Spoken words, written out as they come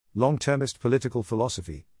Longtermist Political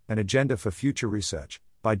Philosophy, An Agenda for Future Research,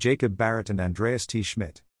 by Jacob Barrett and Andreas T.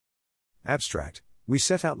 Schmidt. Abstract: we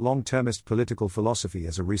set out long-termist political philosophy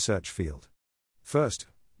as a research field. First,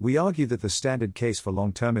 we argue that the standard case for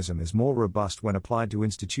long-termism is more robust when applied to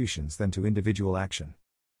institutions than to individual action.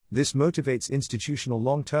 This motivates institutional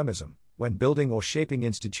long-termism. When building or shaping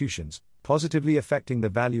institutions, positively affecting the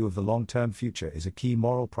value of the long-term future is a key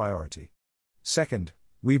moral priority. Second,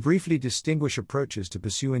 we briefly distinguish approaches to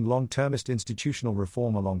pursuing long-termist institutional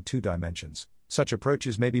reform along two dimensions. Such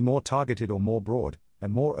approaches may be more targeted or more broad,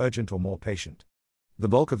 and more urgent or more patient. The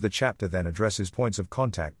bulk of the chapter then addresses points of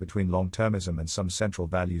contact between long-termism and some central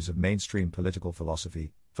values of mainstream political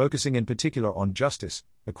philosophy, focusing in particular on justice,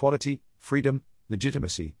 equality, freedom,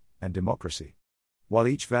 legitimacy, and democracy. While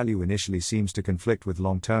each value initially seems to conflict with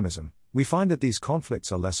long-termism, we find that these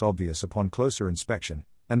conflicts are less obvious upon closer inspection,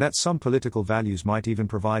 and that some political values might even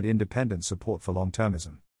provide independent support for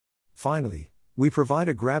long-termism. Finally, we provide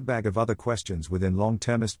a grab bag of other questions within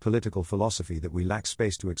long-termist political philosophy that we lack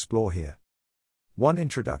space to explore here. 1.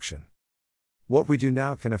 Introduction. What we do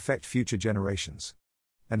now can affect future generations.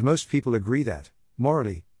 And most people agree that,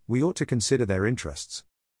 morally, we ought to consider their interests.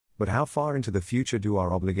 But how far into the future do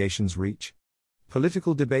our obligations reach?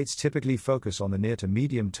 Political debates typically focus on the near to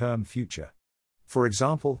medium-term future. For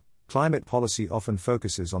example, climate policy often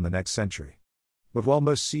focuses on the next century. But while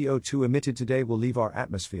most CO2 emitted today will leave our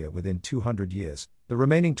atmosphere within 200 years, the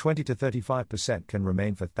remaining 20 to 35% can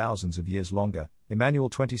remain for thousands of years longer. Emmanuel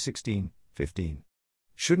 2016-15.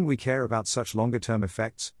 Shouldn't we care about such longer-term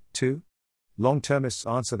effects, too? Long-termists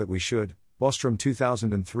answer that we should. Bostrom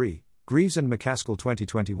 2003, Greaves and McCaskill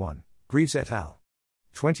 2021, Greaves et al.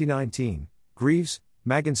 2019, Greaves,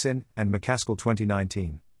 Magginson, and McCaskill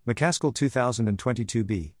 2019, McCaskill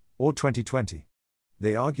 2022b, or 2020.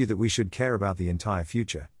 They argue that we should care about the entire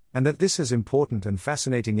future, and that this has important and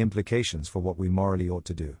fascinating implications for what we morally ought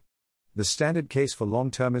to do. The standard case for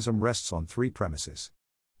long-termism rests on three premises.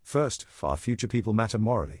 First, far future people matter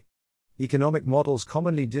morally. Economic models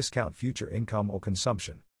commonly discount future income or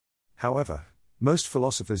consumption. However, most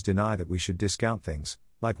philosophers deny that we should discount things,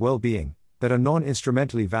 like well-being, that are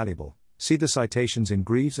non-instrumentally valuable. See the citations in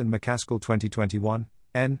Greaves and McCaskill 2021,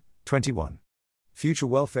 n. 21. Future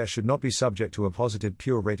welfare should not be subject to a positive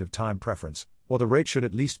pure rate of time preference, or the rate should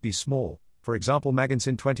at least be small, for example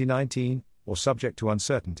Magginson 2019, or subject to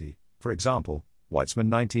uncertainty, for example, Weitzman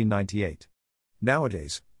 1998.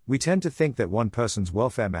 Nowadays, we tend to think that one person's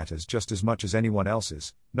welfare matters just as much as anyone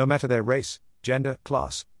else's, no matter their race, gender,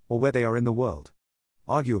 class, or where they are in the world.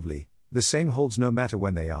 Arguably, the same holds no matter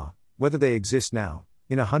when they are, whether they exist now,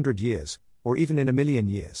 in 100 years, or even in 1,000,000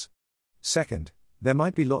 years. Second, there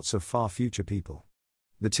might be lots of far future people.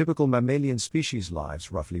 The typical mammalian species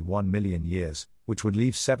lives roughly 1 million years, which would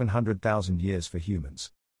leave 700,000 years for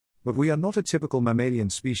humans. But we are not a typical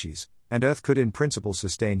mammalian species, and Earth could in principle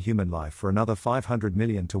sustain human life for another 500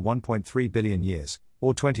 million to 1.3 billion years,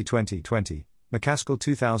 or 2020, McCaskill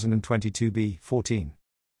 2022b, 14.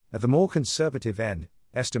 At the more conservative end,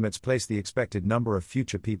 estimates place the expected number of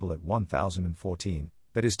future people at 1,014,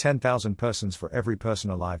 that is 10,000 persons for every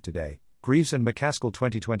person alive today, Greaves and McCaskill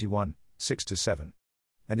 2021, 6-7.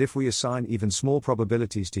 And if we assign even small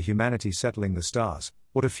probabilities to humanity settling the stars,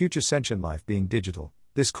 or to future sentient life being digital,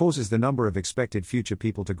 this causes the number of expected future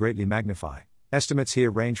people to greatly magnify. Estimates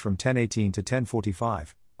here range from 1018 to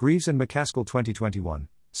 1045, Greaves and McCaskill 2021,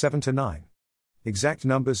 7-9. Exact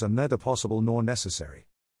numbers are neither possible nor necessary.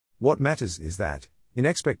 What matters is that, in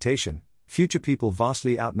expectation, future people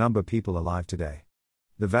vastly outnumber people alive today.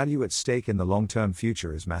 The value at stake in the long-term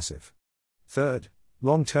future is massive. Third,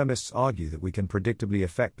 long-termists argue that we can predictably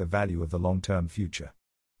affect the value of the long-term future.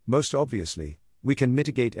 Most obviously, we can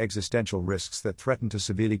mitigate existential risks that threaten to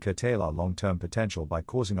severely curtail our long-term potential by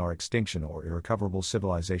causing our extinction or irrecoverable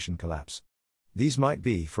civilization collapse. These might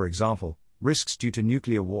be, for example, risks due to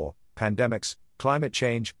nuclear war, pandemics, climate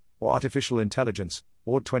change, or artificial intelligence,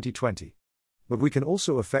 or 2020. But we can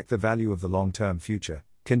also affect the value of the long-term future,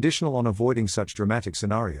 conditional on avoiding such dramatic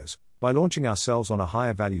scenarios, by launching ourselves on a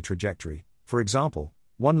higher value trajectory, for example,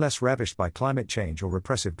 one less ravished by climate change or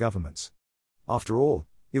repressive governments. After all,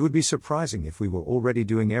 it would be surprising if we were already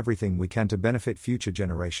doing everything we can to benefit future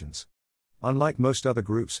generations. Unlike most other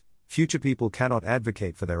groups, future people cannot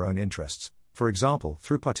advocate for their own interests, for example,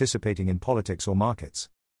 through participating in politics or markets.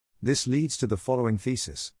 This leads to the following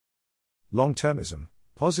thesis. Long-termism,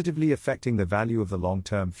 positively affecting the value of the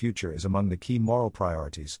long-term future, is among the key moral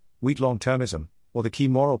priorities. Weak long-termism, or the key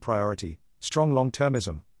moral priority, strong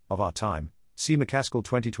long-termism, of our time. See McCaskill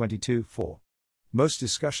 2022-4. Most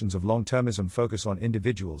discussions of long-termism focus on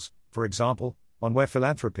individuals, for example, on where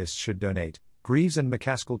philanthropists should donate, Greaves and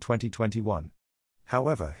McCaskill 2021.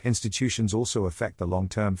 However, institutions also affect the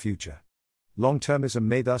long-term future. Long-termism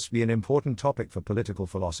may thus be an important topic for political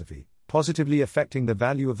philosophy. Positively affecting the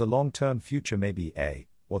value of the long-term future may be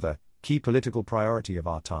or the key political priority of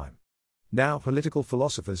our time. Now, political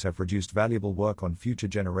philosophers have produced valuable work on future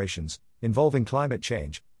generations, involving climate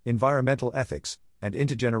change, environmental ethics, and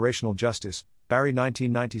intergenerational justice. Barry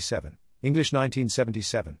 1997, English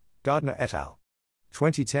 1977, Gardner et al.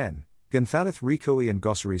 2010, Gonzalez Ricoe and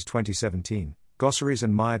Gosseries 2017, Gosseries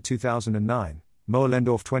and Meyer 2009,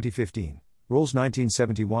 Moellendorf 2015, Rawls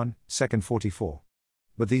 1971, Second 44.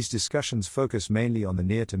 But these discussions focus mainly on the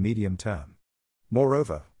near to medium term.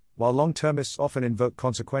 Moreover, while long-termists often invoke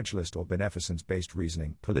consequentialist or beneficence-based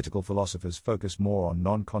reasoning, political philosophers focus more on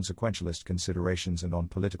non-consequentialist considerations and on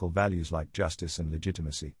political values like justice and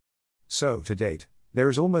legitimacy. So, to date, there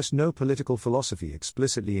is almost no political philosophy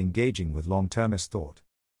explicitly engaging with long-termist thought.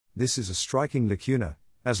 This is a striking lacuna,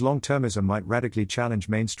 as long-termism might radically challenge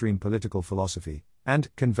mainstream political philosophy,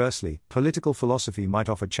 and, conversely, political philosophy might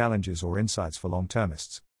offer challenges or insights for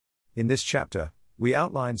long-termists. In this chapter, we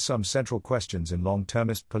outline some central questions in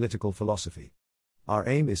long-termist political philosophy. Our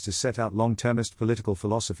aim is to set out long-termist political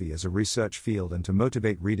philosophy as a research field and to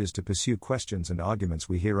motivate readers to pursue questions and arguments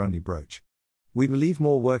we here only broach. We believe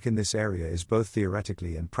more work in this area is both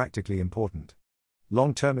theoretically and practically important.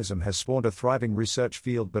 Long-termism has spawned a thriving research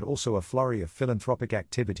field but also a flurry of philanthropic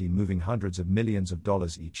activity moving hundreds of millions of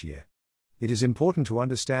dollars each year. It is important to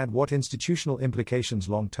understand what institutional implications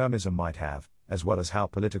long-termism might have, as well as how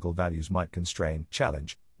political values might constrain,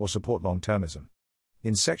 challenge, or support long-termism.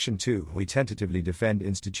 In Section 2, we tentatively defend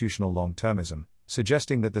institutional long-termism,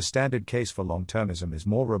 suggesting that the standard case for long-termism is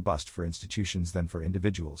more robust for institutions than for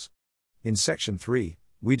individuals. In Section 3,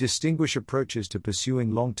 we distinguish approaches to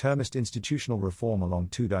pursuing long-termist institutional reform along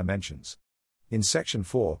two dimensions. In Section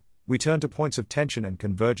 4, we turn to points of tension and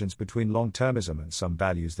convergence between long-termism and some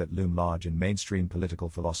values that loom large in mainstream political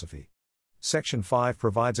philosophy. Section 5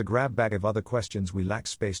 provides a grab bag of other questions we lack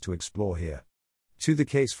space to explore here. To the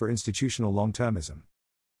case for institutional long-termism.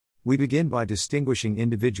 We begin by distinguishing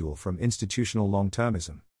individual from institutional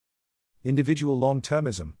long-termism. Individual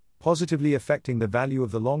long-termism, positively affecting the value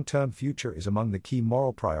of the long-term future, is among the key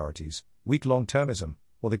moral priorities, weak long-termism,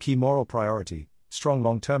 or the key moral priority, strong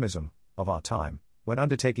long-termism, of our time, when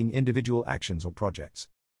undertaking individual actions or projects.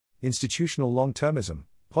 Institutional long-termism,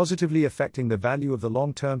 positively affecting the value of the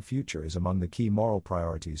long-term future, is among the key moral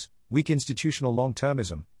priorities, weak institutional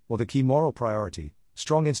long-termism, or the key moral priority,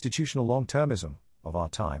 strong institutional long-termism, of our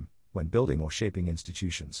time, when building or shaping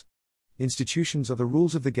institutions. Institutions are the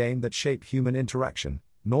rules of the game that shape human interaction,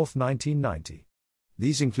 North 1990.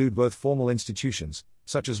 These include both formal institutions,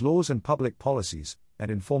 such as laws and public policies,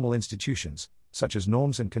 and informal institutions, such as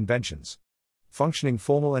norms and conventions. Functioning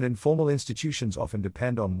formal and informal institutions often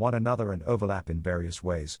depend on one another and overlap in various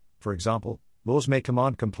ways. For example, laws may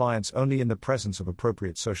command compliance only in the presence of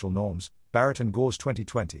appropriate social norms, Barrett and Gores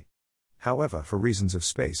 2020. However, for reasons of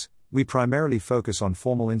space, we primarily focus on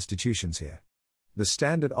formal institutions here. The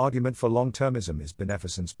standard argument for long-termism is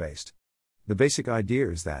beneficence-based. The basic idea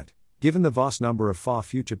is that, given the vast number of far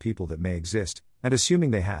future people that may exist, and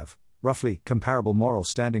assuming they have, roughly, comparable moral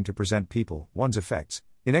standing to present people, one's effects,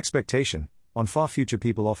 in expectation, on far future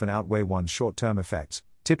people often outweigh one's short-term effects,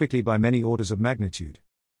 typically by many orders of magnitude.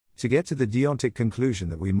 To get to the deontic conclusion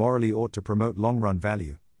that we morally ought to promote long-run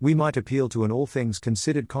value, we might appeal to an all things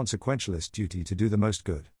considered consequentialist duty to do the most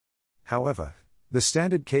good. However, the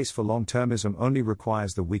standard case for long-termism only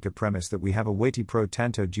requires the weaker premise that we have a weighty pro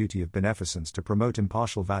tanto duty of beneficence to promote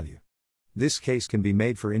impartial value. This case can be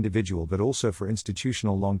made for individual but also for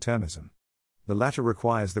institutional long-termism. The latter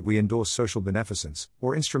requires that we endorse social beneficence,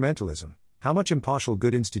 or instrumentalism. How much impartial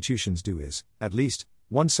good institutions do is, at least,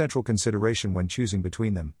 one central consideration when choosing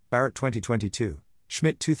between them, Barrett 2022,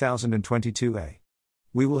 Schmidt 2022a.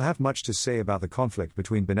 We will have much to say about the conflict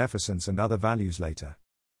between beneficence and other values later.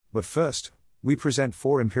 But first, we present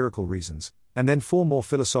 4 empirical reasons, and then 4 more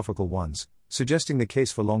philosophical ones, suggesting the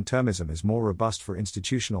case for long-termism is more robust for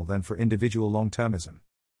institutional than for individual long-termism.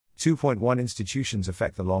 2.1 Institutions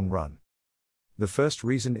affect the long run. The first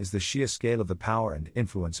reason is the sheer scale of the power and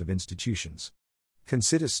influence of institutions.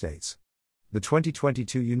 Consider states. The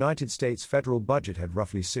 2022 United States federal budget had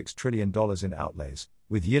roughly $6 trillion in outlays,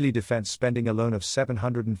 with yearly defense spending alone of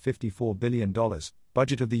 $754 billion,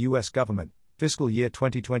 budget of the U.S. government, fiscal year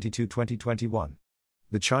 2022-2021.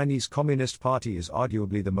 The Chinese Communist Party is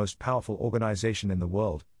arguably the most powerful organization in the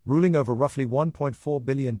world, ruling over roughly 1.4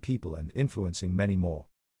 billion people and influencing many more.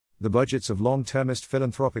 The budgets of long-termist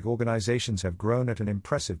philanthropic organizations have grown at an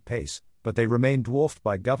impressive pace, but they remain dwarfed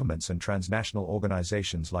by governments and transnational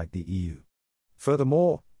organizations like the EU.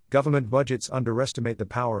 Furthermore, government budgets underestimate the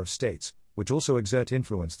power of states, which also exert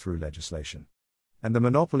influence through legislation. And the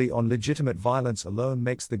monopoly on legitimate violence alone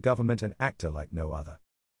makes the government an actor like no other.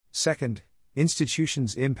 Second,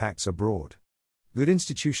 institutions' impacts are broad. Good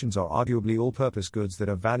institutions are arguably all-purpose goods that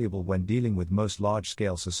are valuable when dealing with most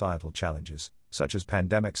large-scale societal challenges, such as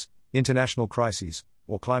pandemics, international crises,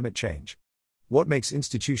 or climate change. What makes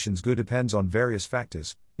institutions good depends on various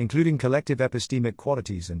factors, including collective epistemic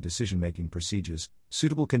qualities and decision-making procedures,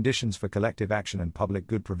 suitable conditions for collective action and public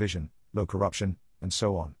good provision, low corruption, and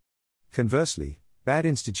so on. Conversely, bad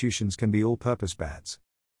institutions can be all-purpose bads.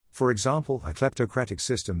 For example, a kleptocratic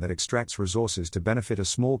system that extracts resources to benefit a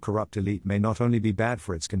small corrupt elite may not only be bad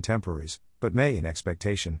for its contemporaries, but may, in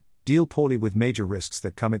expectation, deal poorly with major risks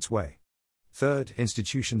that come its way. Third,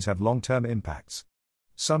 institutions have long-term impacts.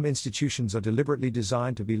 Some institutions are deliberately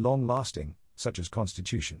designed to be long-lasting, such as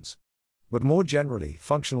constitutions. But more generally,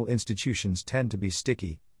 functional institutions tend to be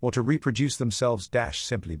sticky, or to reproduce themselves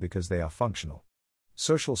simply because they are functional.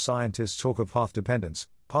 Social scientists talk of path dependence,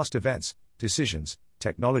 past events, decisions,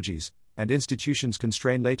 technologies, and institutions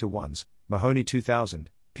constrain later ones, Mahoney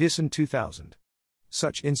 2000, Pearson 2000.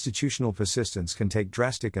 Such institutional persistence can take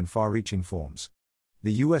drastic and far-reaching forms.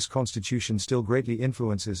 The U.S. Constitution still greatly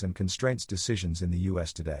influences and constrains decisions in the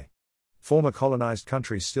U.S. today. Former colonized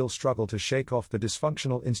countries still struggle to shake off the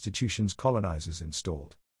dysfunctional institutions colonizers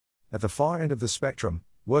installed. At the far end of the spectrum,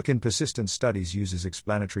 work in persistence studies uses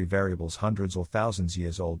explanatory variables hundreds or thousands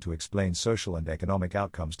years old to explain social and economic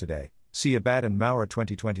outcomes today. See Abad and Maurer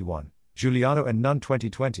 2021, Giuliano and Nunn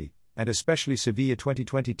 2020, and especially Sevilla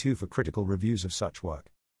 2022 for critical reviews of such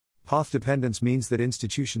work. Path dependence means that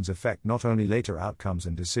institutions affect not only later outcomes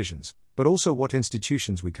and decisions, but also what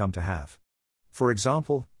institutions we come to have. For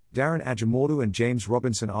example, Darren Ajimolu and James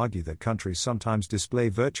Robinson argue that countries sometimes display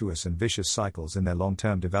virtuous and vicious cycles in their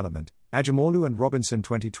long-term development, Ajimolu and Robinson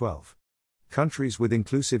 2012. Countries with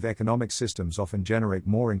inclusive economic systems often generate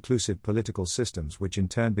more inclusive political systems which in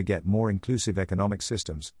turn beget more inclusive economic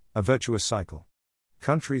systems, a virtuous cycle.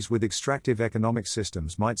 Countries with extractive economic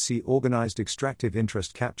systems might see organized extractive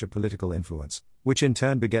interest capture political influence, which in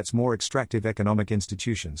turn begets more extractive economic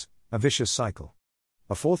institutions, a vicious cycle.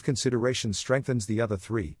 A fourth consideration strengthens the other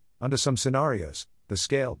three. Under some scenarios, the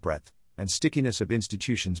scale, breadth, and stickiness of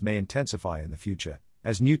institutions may intensify in the future,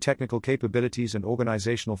 as new technical capabilities and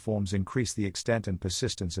organizational forms increase the extent and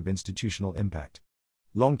persistence of institutional impact.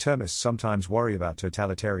 Long-termists sometimes worry about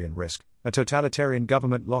totalitarian risk, a totalitarian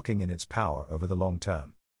government locking in its power over the long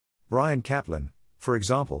term. Brian Kaplan, for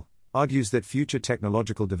example, argues that future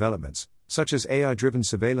technological developments, such as AI-driven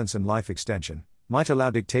surveillance and life extension, might allow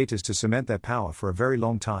dictators to cement their power for a very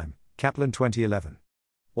long time, Kaplan 2011.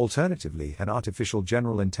 Alternatively, an artificial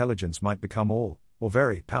general intelligence might become all, or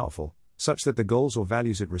very, powerful, such that the goals or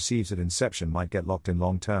values it receives at inception might get locked in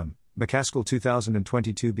long term, McCaskill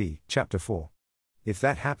 2022b, Chapter 4. If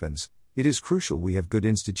that happens, it is crucial we have good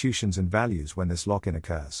institutions and values when this lock-in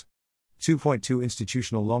occurs. 2.2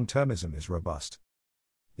 Institutional long-termism is robust.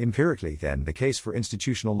 Empirically, then, the case for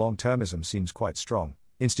institutional long-termism seems quite strong.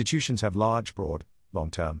 Institutions have large, broad,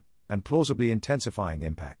 long-term, and plausibly intensifying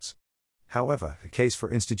impacts. However, the case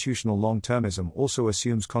for institutional long-termism also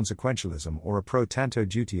assumes consequentialism or a pro-tanto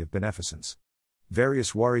duty of beneficence.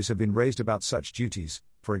 Various worries have been raised about such duties,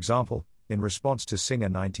 for example, in response to Singer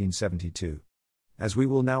 1972. As we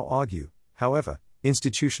will now argue, however,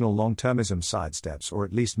 institutional long-termism sidesteps or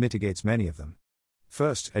at least mitigates many of them.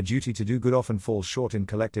 First, a duty to do good often falls short in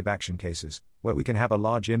collective action cases, where we can have a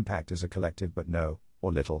large impact as a collective but no,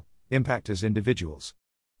 or little, impact as individuals.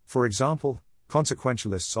 For example,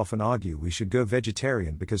 consequentialists often argue we should go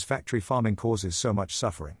vegetarian because factory farming causes so much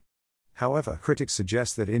suffering. However, critics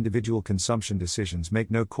suggest that individual consumption decisions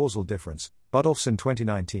make no causal difference, Budolfson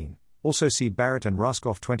 2019, also see Barrett and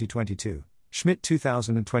Raskoff 2022. Schmidt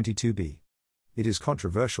 2022b. It is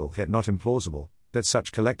controversial, yet not implausible, that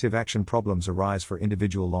such collective action problems arise for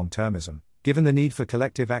individual long-termism, given the need for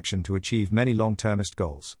collective action to achieve many long-termist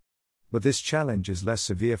goals. But this challenge is less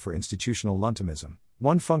severe for institutional Longtermism.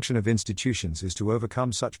 One function of institutions is to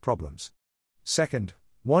overcome such problems. Second,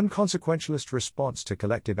 one consequentialist response to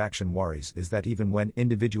collective action worries is that even when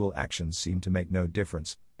individual actions seem to make no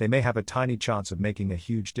difference, they may have a tiny chance of making a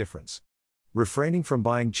huge difference. Refraining from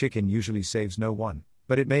buying chicken usually saves no one,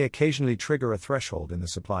 but it may occasionally trigger a threshold in the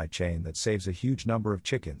supply chain that saves a huge number of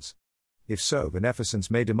chickens. If so,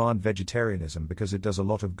 beneficence may demand vegetarianism because it does a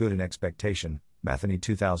lot of good in expectation, Matheny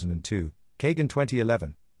 2002, Kagan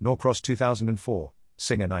 2011, Norcross 2004,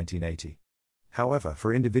 Singer 1980. However,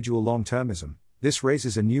 for individual long-termism, this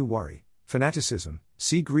raises a new worry, fanaticism,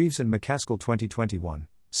 see Greaves and McCaskill 2021,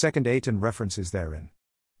 second 8 and references therein.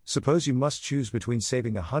 Suppose you must choose between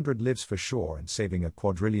saving 100 lives for sure and saving a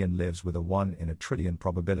quadrillion lives with a 1 in a trillion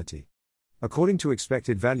probability. According to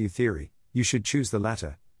expected value theory, you should choose the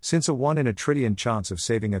latter, since a 1 in a trillion chance of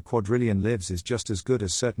saving a quadrillion lives is just as good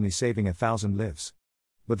as certainly saving 1,000 lives.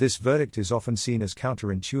 But this verdict is often seen as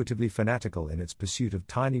counterintuitively fanatical in its pursuit of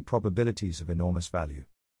tiny probabilities of enormous value.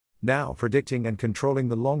 Now, predicting and controlling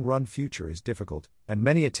the long-run future is difficult, and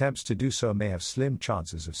many attempts to do so may have slim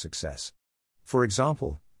chances of success. For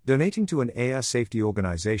example, donating to an air safety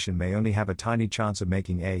organization may only have a tiny chance of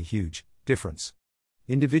making a huge difference.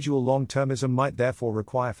 Individual long-termism might therefore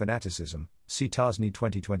require fanaticism, see Tasny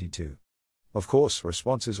 2022. Of course,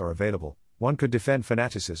 responses are available. One could defend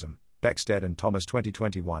fanaticism, Beckstead and Thomas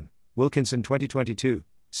 2021, Wilkinson 2022,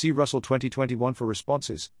 see Russell 2021 for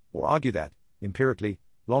responses, or argue that, empirically,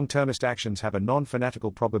 long-termist actions have a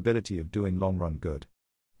non-fanatical probability of doing long-run good.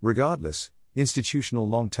 Regardless, institutional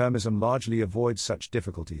long-termism largely avoids such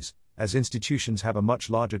difficulties, as institutions have a much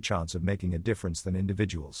larger chance of making a difference than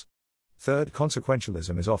individuals. Third,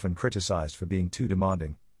 consequentialism is often criticized for being too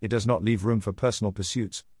demanding. It does not leave room for personal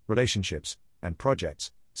pursuits, relationships, and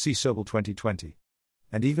projects, see Sobel 2020.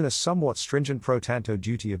 And even a somewhat stringent pro tanto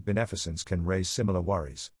duty of beneficence can raise similar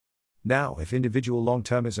worries. Now, if individual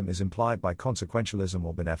long-termism is implied by consequentialism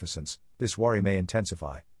or beneficence, this worry may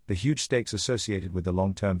intensify. The huge stakes associated with the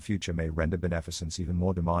long-term future may render beneficence even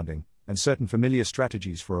more demanding, and certain familiar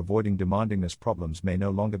strategies for avoiding demandingness problems may no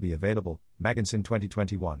longer be available, Magginson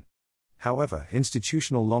 2021. However,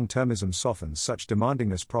 institutional long-termism softens such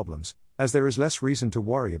demandingness problems, as there is less reason to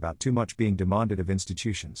worry about too much being demanded of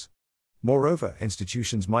institutions. Moreover,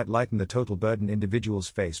 institutions might lighten the total burden individuals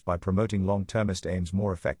face by promoting long-termist aims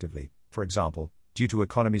more effectively, for example, due to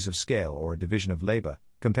economies of scale or a division of labor,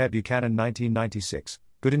 compare Buchanan 1996,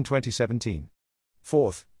 Gooden 2017.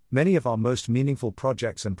 Fourth, many of our most meaningful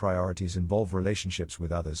projects and priorities involve relationships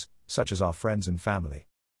with others, such as our friends and family.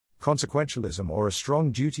 Consequentialism or a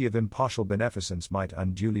strong duty of impartial beneficence might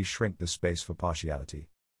unduly shrink the space for partiality.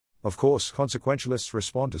 Of course, consequentialists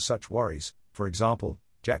respond to such worries, for example,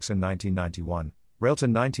 Jackson 1991,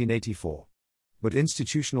 Railton 1984. But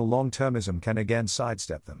institutional long-termism can again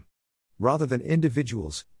sidestep them. Rather than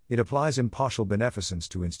individuals, it applies impartial beneficence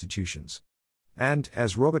to institutions. And,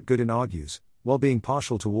 as Robert Gooden argues, while being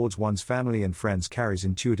partial towards one's family and friends carries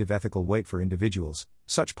intuitive ethical weight for individuals,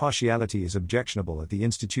 such partiality is objectionable at the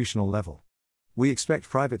institutional level. We expect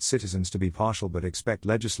private citizens to be partial but expect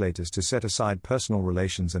legislators to set aside personal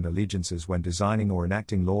relations and allegiances when designing or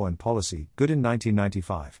enacting law and policy, Gooden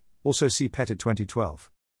 1995, also see Pettit 2012.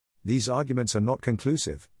 These arguments are not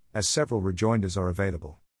conclusive, as several rejoinders are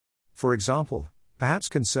available. For example, perhaps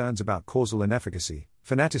concerns about causal inefficacy,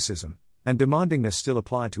 fanaticism, and demandingness still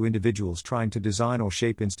apply to individuals trying to design or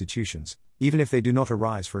shape institutions, even if they do not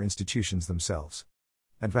arise for institutions themselves.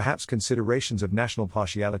 And perhaps considerations of national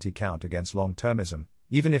partiality count against long-termism,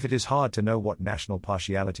 even if it is hard to know what national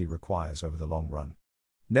partiality requires over the long run.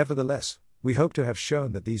 Nevertheless, we hope to have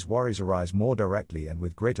shown that these worries arise more directly and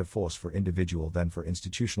with greater force for individual than for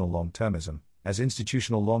institutional long-termism, as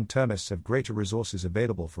institutional long-termists have greater resources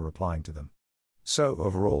available for replying to them. So,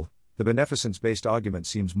 overall, the beneficence-based argument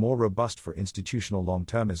seems more robust for institutional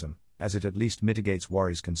long-termism, as it at least mitigates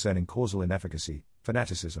worries concerning causal inefficacy,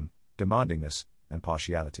 fanaticism, demandingness, and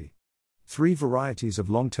partiality. 3 varieties of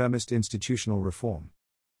long-termist institutional reform.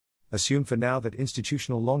 Assume for now that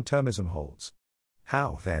institutional long-termism holds.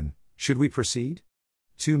 How, then, should we proceed?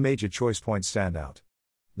 2 major choice points stand out.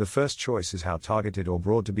 The first choice is how targeted or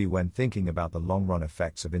broad to be when thinking about the long-run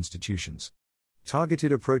effects of institutions.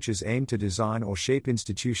 Targeted approaches aim to design or shape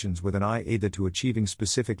institutions with an eye either to achieving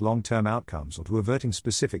specific long-term outcomes or to averting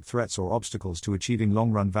specific threats or obstacles to achieving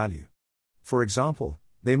long-run value. For example,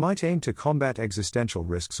 they might aim to combat existential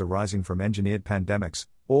risks arising from engineered pandemics,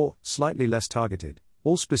 or, slightly less targeted,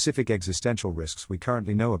 all specific existential risks we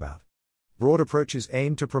currently know about. Broad approaches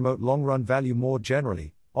aim to promote long-run value more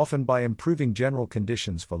generally, often by improving general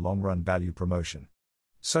conditions for long-run value promotion.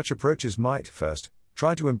 Such approaches might, first,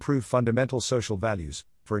 try to improve fundamental social values,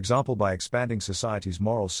 for example by expanding society's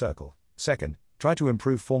moral circle. Second, try to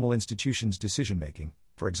improve formal institutions' decision-making,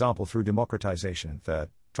 for example through democratization. And third,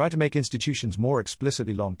 try to make institutions more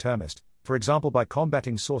explicitly long-termist, for example by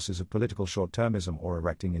combating sources of political short-termism or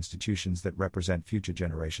erecting institutions that represent future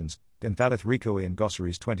generations. Gonzalez Ricoe and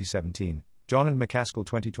Gosseries 2017, John and McCaskill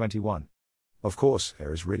 2021. Of course,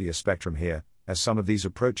 there is really a spectrum here, as some of these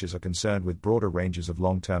approaches are concerned with broader ranges of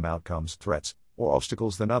long-term outcomes, threats, or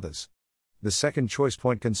obstacles than others. The second choice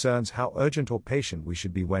point concerns how urgent or patient we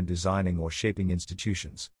should be when designing or shaping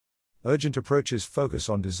institutions. Urgent approaches focus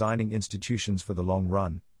on designing institutions for the long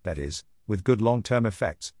run, that is, with good long-term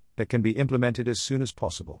effects, that can be implemented as soon as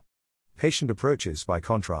possible. Patient approaches, by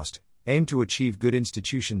contrast, aim to achieve good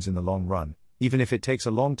institutions in the long run, even if it takes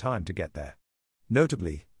a long time to get there.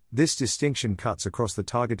 Notably, this distinction cuts across the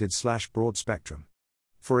targeted/broad spectrum.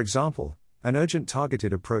 For example, an urgent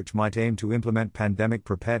targeted approach might aim to implement pandemic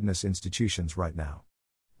preparedness institutions right now.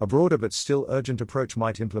 A broader but still urgent approach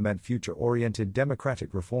might implement future-oriented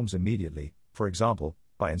democratic reforms immediately, for example,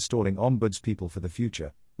 by installing ombudspeople for the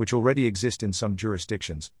future, which already exist in some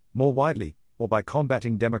jurisdictions, more widely, or by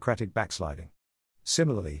combating democratic backsliding.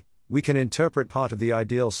 Similarly, we can interpret part of the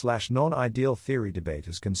ideal/non-ideal theory debate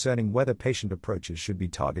as concerning whether patient approaches should be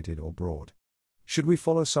targeted or broad. Should we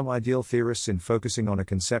follow some ideal theorists in focusing on a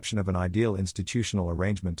conception of an ideal institutional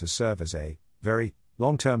arrangement to serve as a very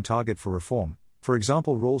long-term target for reform, for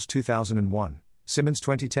example Rawls 2001, Simmons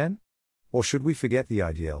 2010? Or should we forget the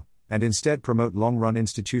ideal, and instead promote long-run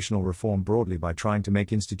institutional reform broadly by trying to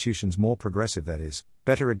make institutions more progressive, that is,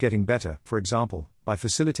 better at getting better, for example, by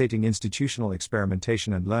facilitating institutional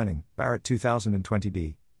experimentation and learning, Barrett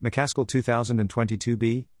 2020b, McCaskill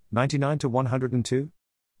 2022b, 99-102?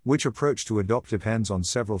 Which approach to adopt depends on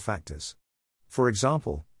several factors. For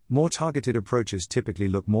example, more targeted approaches typically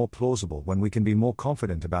look more plausible when we can be more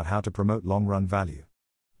confident about how to promote long-run value.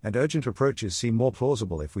 And urgent approaches seem more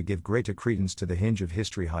plausible if we give greater credence to the hinge of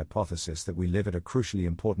history hypothesis that we live at a crucially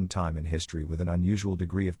important time in history with an unusual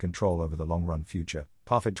degree of control over the long-run future.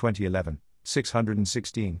 Parfit 2011,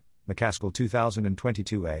 616, McCaskill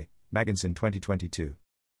 2022a, Magginson 2022.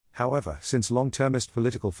 However, since long-termist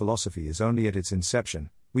political philosophy is only at its inception,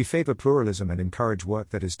 we favor pluralism and encourage work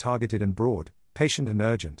that is targeted and broad, patient and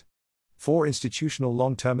urgent. For institutional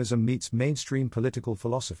long-termism meets mainstream political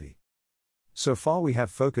philosophy. So far we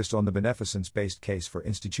have focused on the beneficence-based case for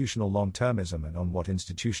institutional long-termism and on what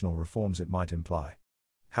institutional reforms it might imply.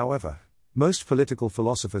 However, most political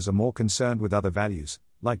philosophers are more concerned with other values,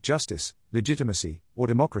 like justice, legitimacy, or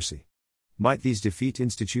democracy. Might these defeat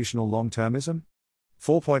institutional long-termism?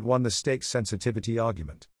 4.1 The stakes sensitivity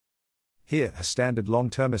argument. Here, a standard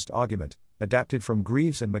long-termist argument, adapted from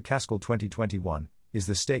Greaves and McCaskill 2021, is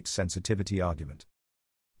the stakes sensitivity argument.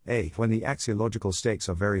 A. When the axiological stakes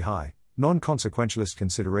are very high, non-consequentialist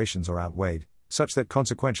considerations are outweighed, such that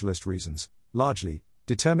consequentialist reasons, largely,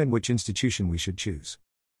 determine which institution we should choose.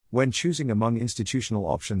 When choosing among institutional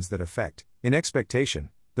options that affect, in expectation,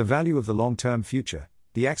 the value of the long-term future,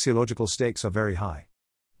 the axiological stakes are very high.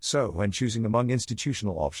 So, when choosing among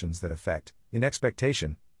institutional options that affect, in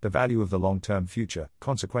expectation, the value of the long-term future,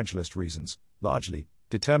 consequentialist reasons, largely,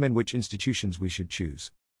 determine which institutions we should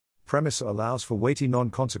choose. Premise allows for weighty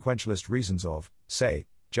non-consequentialist reasons of, say,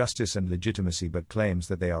 justice and legitimacy, but claims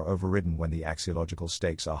that they are overridden when the axiological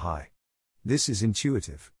stakes are high. This is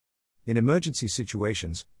intuitive. In emergency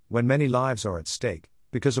situations, when many lives are at stake,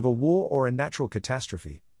 because of a war or a natural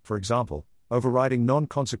catastrophe, for example, overriding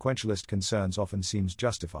non-consequentialist concerns often seems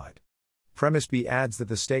justified. Premise B adds that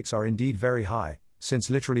the stakes are indeed very high, since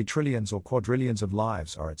literally trillions or quadrillions of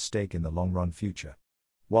lives are at stake in the long-run future.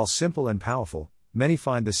 While simple and powerful, many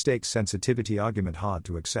find the stakes sensitivity argument hard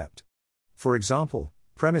to accept. For example,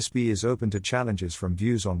 Premise B is open to challenges from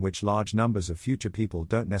views on which large numbers of future people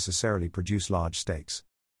don't necessarily produce large stakes.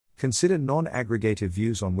 Consider non-aggregative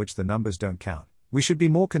views on which the numbers don't count. We should be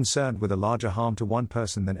more concerned with a larger harm to one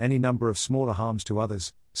person than any number of smaller harms to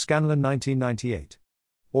others, Scanlon 1998.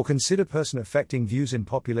 Or consider person-affecting views in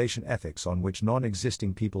population ethics on which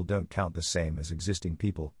non-existing people don't count the same as existing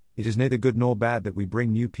people. It is neither good nor bad that we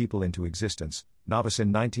bring new people into existence,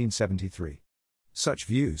 Narveson 1973. Such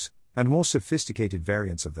views, and more sophisticated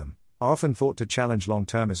variants of them, are often thought to challenge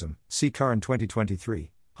long-termism, see Curran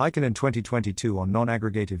 2023, Heikkinen 2022 on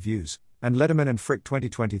non-aggregative views, and Lederman and Frick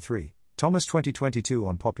 2023, Thomas 2022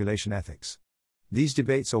 on population ethics. These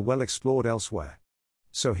debates are well explored elsewhere.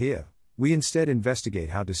 So here, we instead investigate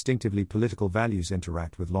how distinctively political values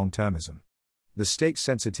interact with long-termism. The stakes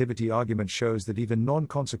sensitivity argument shows that even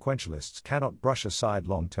non-consequentialists cannot brush aside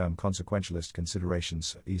long-term consequentialist considerations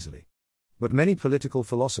so easily. But many political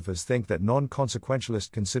philosophers think that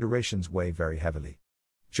non-consequentialist considerations weigh very heavily.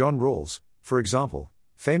 John Rawls, for example,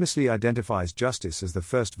 famously identifies justice as the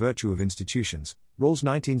first virtue of institutions, Rawls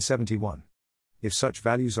 1971. If such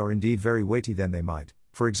values are indeed very weighty, then they might,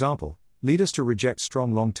 for example, lead us to reject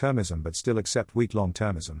strong long-termism but still accept weak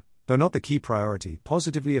long-termism, though not the key priority.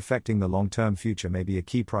 Positively affecting the long-term future may be a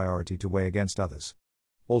key priority to weigh against others.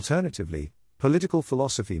 Alternatively, political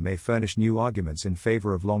philosophy may furnish new arguments in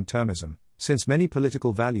favor of long-termism, since many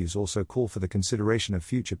political values also call for the consideration of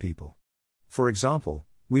future people. For example,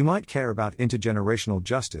 we might care about intergenerational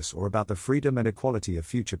justice or about the freedom and equality of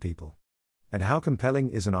future people. And how compelling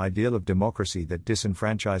is an ideal of democracy that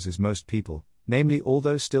disenfranchises most people, namely all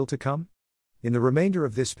those still to come? In the remainder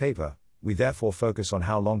of this paper, we therefore focus on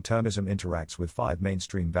how long-termism interacts with 5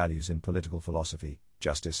 mainstream values in political philosophy: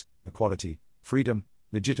 justice, equality, freedom,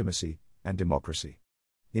 legitimacy, and democracy.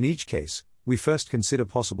 In each case, we first consider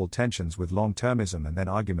possible tensions with long-termism and then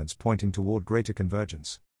arguments pointing toward greater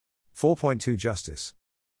convergence. 4.2 Justice.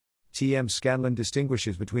 T.M. Scanlon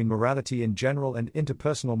distinguishes between morality in general and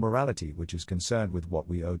interpersonal morality, which is concerned with what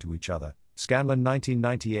we owe to each other. Scanlon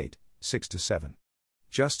 1998, 6-7.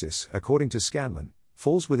 Justice, according to Scanlon,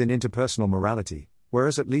 falls within interpersonal morality,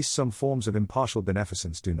 whereas at least some forms of impartial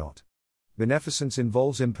beneficence do not. Beneficence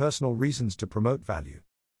involves impersonal reasons to promote value.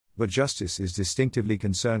 But justice is distinctively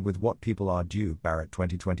concerned with what people are due. Barrett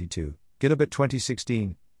 2022, Gilbert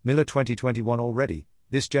 2016, Miller 2021. Already,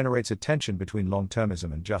 this generates a tension between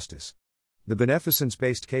long-termism and justice. The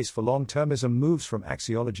beneficence-based case for long-termism moves from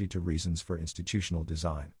axiology to reasons for institutional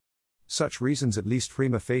design. Such reasons, at least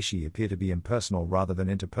prima facie, appear to be impersonal rather than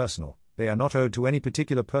interpersonal. They are not owed to any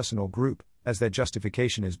particular person or group, as their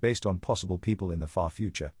justification is based on possible people in the far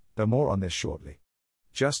future, though more on this shortly.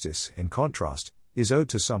 Justice, in contrast, is owed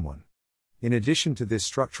to someone. In addition to this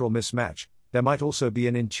structural mismatch, there might also be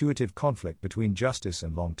an intuitive conflict between justice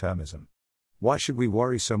and long-termism. Why should we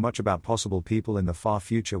worry so much about possible people in the far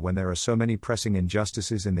future when there are so many pressing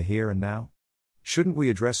injustices in the here and now? Shouldn't we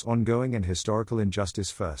address ongoing and historical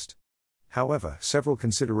injustice first? However, several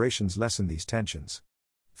considerations lessen these tensions.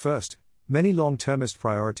 First, many long-termist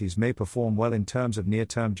priorities may perform well in terms of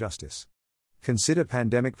near-term justice. Consider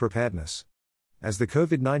pandemic preparedness. As the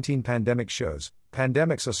COVID-19 pandemic shows,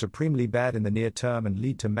 pandemics are supremely bad in the near term and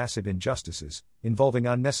lead to massive injustices, involving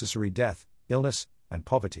unnecessary death, illness, and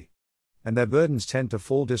poverty. And their burdens tend to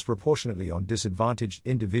fall disproportionately on disadvantaged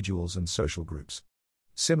individuals and social groups.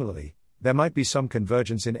 Similarly, there might be some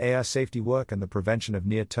convergence in air safety work and the prevention of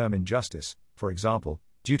near-term injustice, for example,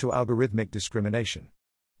 due to algorithmic discrimination.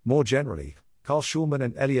 More generally, Carl Schulman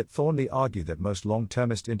and Elliot Thornley argue that most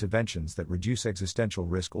long-termist interventions that reduce existential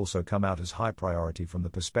risk also come out as high priority from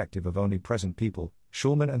the perspective of only present people.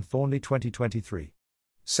 Schulman and Thornley 2023.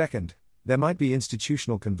 Second, there might be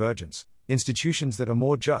institutional convergence. Institutions that are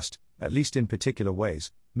more just, at least in particular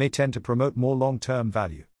ways, may tend to promote more long-term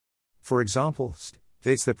value. For example,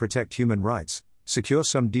 states that protect human rights, secure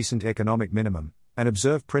some decent economic minimum, and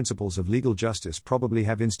observe principles of legal justice probably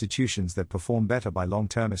have institutions that perform better by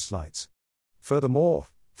long-termist lights. Furthermore,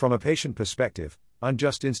 from a patient perspective,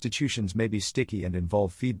 unjust institutions may be sticky and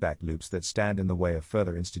involve feedback loops that stand in the way of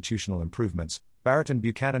further institutional improvements. Barrett and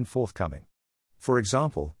Buchanan forthcoming. For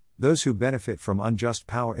example, those who benefit from unjust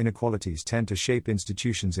power inequalities tend to shape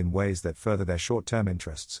institutions in ways that further their short-term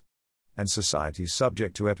interests. And societies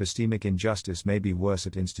subject to epistemic injustice may be worse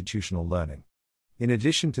at institutional learning. In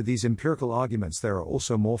addition to these empirical arguments, there are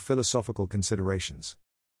also more philosophical considerations.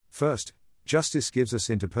 First, justice gives us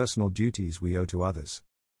interpersonal duties we owe to others.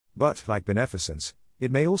 But, like beneficence,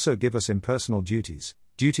 it may also give us impersonal duties,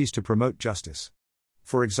 duties to promote justice.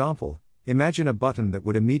 For example, imagine a button that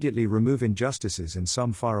would immediately remove injustices in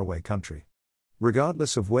some faraway country.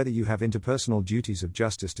 Regardless of whether you have interpersonal duties of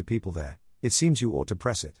justice to people there, it seems you ought to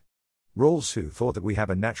press it. Rawls, who thought that we have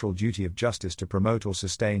a natural duty of justice to promote or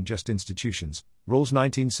sustain just institutions, Rawls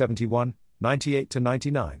 1971,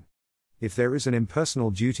 98-99. If there is an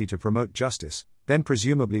impersonal duty to promote justice, then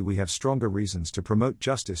presumably we have stronger reasons to promote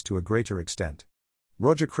justice to a greater extent.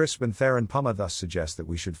 Roger Crisp and Theron Pummer thus suggest that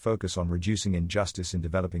we should focus on reducing injustice in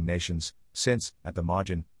developing nations, since, at the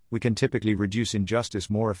margin, we can typically reduce injustice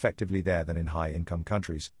more effectively there than in high-income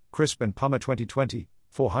countries. Crisp and Pummer 2020,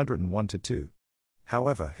 401-2.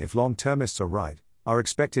 However, if long-termists are right, our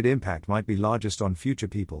expected impact might be largest on future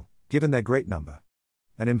people, given their great number.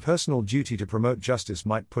 An impersonal duty to promote justice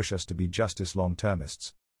might push us to be justice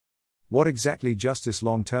long-termists. What exactly justice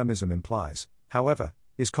long-termism implies, however,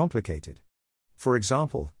 is complicated. For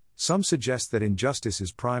example, some suggest that injustice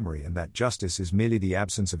is primary and that justice is merely the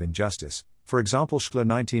absence of injustice, for example Schler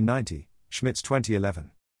 1990, Schmitz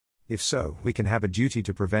 2011. If so, we can have a duty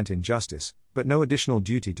to prevent injustice, but no additional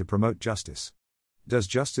duty to promote justice. Does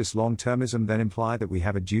justice long-termism then imply that we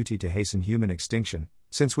have a duty to hasten human extinction,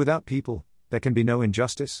 since without people, there can be no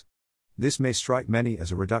injustice? This may strike many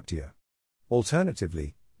as a reductio.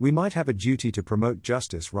 Alternatively, we might have a duty to promote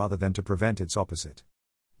justice rather than to prevent its opposite.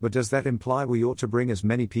 But does that imply we ought to bring as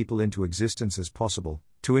many people into existence as possible,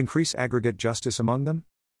 to increase aggregate justice among them?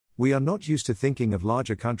 We are not used to thinking of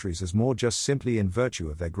larger countries as more just simply in virtue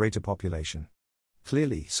of their greater population.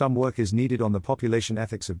 Clearly, some work is needed on the population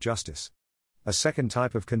ethics of justice. A second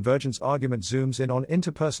type of convergence argument zooms in on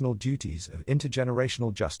interpersonal duties of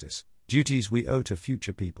intergenerational justice, duties we owe to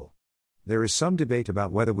future people. There is some debate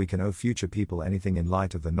about whether we can owe future people anything in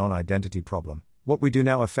light of the non-identity problem. What we do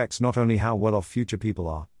now affects not only how well off future people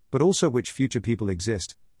are, but also which future people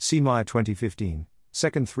exist. See Meyer 2015,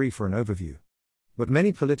 second 3 for an overview. But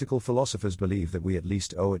many political philosophers believe that we at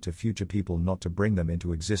least owe it to future people not to bring them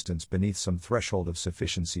into existence beneath some threshold of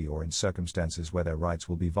sufficiency or in circumstances where their rights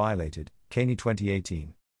will be violated. Caney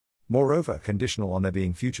 2018. Moreover, conditional on there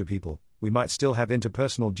being future people, we might still have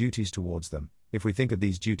interpersonal duties towards them, if we think of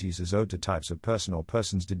these duties as owed to types of person or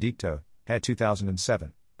persons de dicto. Hare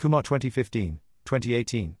 2007, Kumar 2015,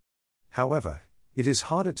 2018. However, it is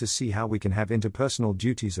harder to see how we can have interpersonal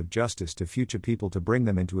duties of justice to future people to bring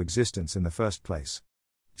them into existence in the first place.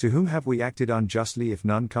 To whom have we acted unjustly if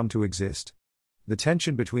none come to exist? The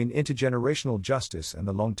tension between intergenerational justice and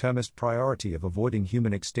the long-termist priority of avoiding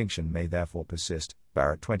human extinction may therefore persist.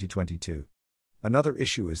 Barrett 2022. Another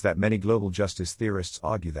issue is that many global justice theorists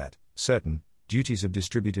argue that certain duties of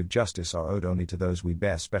distributive justice are owed only to those we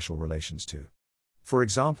bear special relations to. For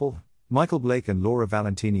example, Michael Blake and Laura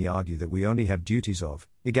Valentini argue that we only have duties of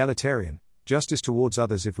egalitarian justice towards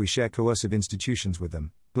others if we share coercive institutions with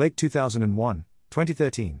them. Blake 2001,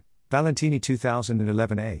 2013, Valentini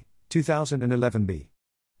 2011a, 2011b.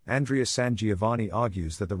 Andrea Sangiovanni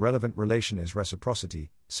argues that the relevant relation is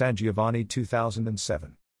reciprocity. Sangiovanni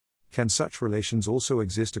 2007. Can such relations also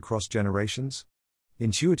exist across generations?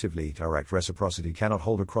 Intuitively, direct reciprocity cannot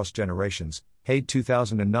hold across generations. Haid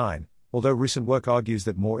 2009. Although recent work argues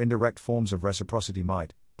that more indirect forms of reciprocity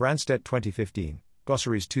might. Branstedt 2015,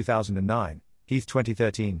 Glossaries 2009, Heath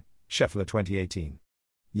 2013, Scheffler 2018.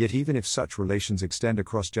 Yet even if such relations extend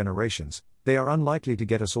across generations, they are unlikely to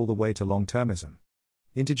get us all the way to long-termism.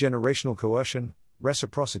 Intergenerational coercion,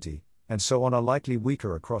 reciprocity, and so on are likely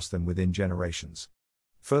weaker across than within generations.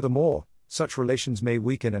 Furthermore, such relations may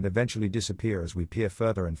weaken and eventually disappear as we peer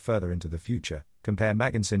further and further into the future. Compare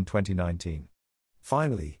Magginson 2019.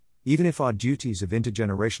 Finally, even if our duties of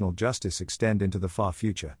intergenerational justice extend into the far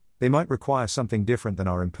future, they might require something different than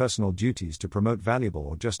our impersonal duties to promote valuable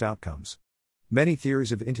or just outcomes. Many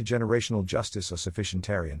theories of intergenerational justice are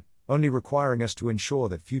sufficientarian, only requiring us to ensure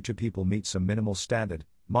that future people meet some minimal standard.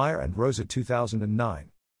 Meyer and Rosa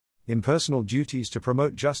 2009. Impersonal duties to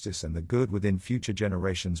promote justice and the good within future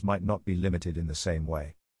generations might not be limited in the same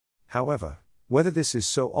way. However, whether this is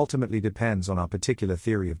so ultimately depends on our particular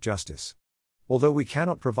theory of justice. Although we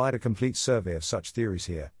cannot provide a complete survey of such theories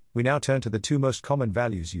here, we now turn to the two most common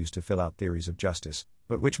values used to fill out theories of justice,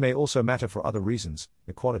 but which may also matter for other reasons: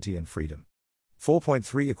 equality and freedom.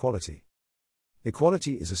 4.3 Equality.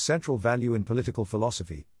 Equality is a central value in political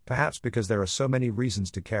philosophy, perhaps because there are so many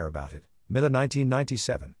reasons to care about it. Miller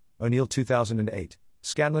 1997, O'Neill 2008,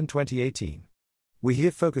 Scanlon 2018. We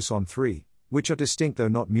here focus on three, which are distinct though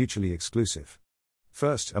not mutually exclusive.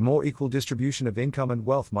 First, a more equal distribution of income and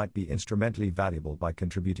wealth might be instrumentally valuable by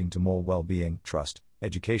contributing to more well-being, trust,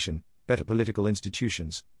 education, better political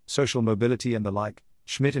institutions, social mobility and the like.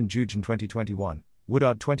 Schmidt and Jugen 2021,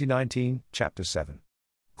 Woodard 2019, Chapter 7.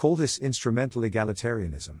 Call this instrumental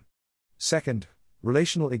egalitarianism. Second,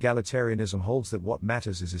 relational egalitarianism holds that what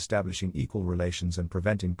matters is establishing equal relations and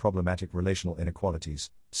preventing problematic relational inequalities.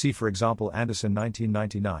 See for example Anderson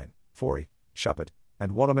 1999, Forey, Schuppert,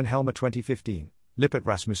 and Wallerman-Helmer 2015. Lippert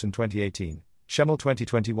Rasmussen 2018, Schemmel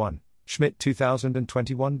 2021, Schmidt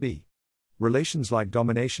 2021b. Relations like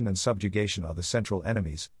domination and subjugation are the central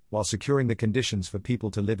enemies, while securing the conditions for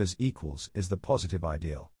people to live as equals is the positive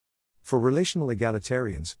ideal. For relational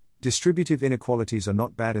egalitarians, distributive inequalities are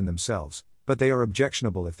not bad in themselves, but they are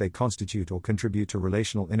objectionable if they constitute or contribute to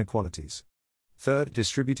relational inequalities. Third,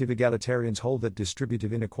 distributive egalitarians hold that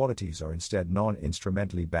distributive inequalities are instead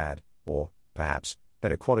non-instrumentally bad, or, perhaps,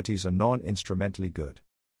 that equalities are non-instrumentally good.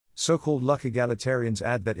 So-called luck egalitarians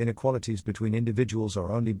add that inequalities between individuals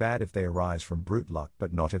are only bad if they arise from brute luck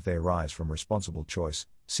but not if they arise from responsible choice.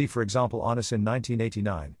 See for example Arneson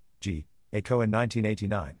 1989, G. A. Cohen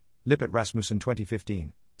 1989, Lippert Rasmussen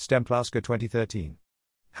 2015, Stemplauska 2013.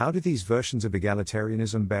 How do these versions of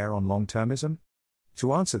egalitarianism bear on long-termism?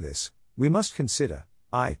 To answer this, we must consider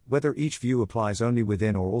I. Whether each view applies only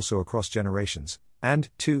within or also across generations, and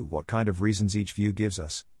 2. What kind of reasons each view gives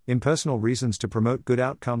us, impersonal reasons to promote good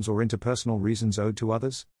outcomes or interpersonal reasons owed to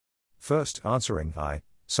others? First, answering I.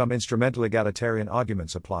 Some instrumental egalitarian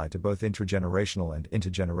arguments apply to both intragenerational and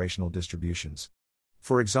intergenerational distributions.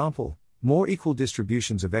 For example, more equal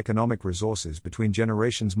distributions of economic resources between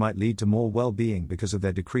generations might lead to more well-being because of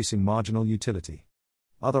their decreasing marginal utility.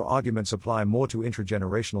 Other arguments apply more to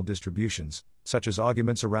intragenerational distributions, such as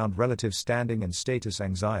arguments around relative standing and status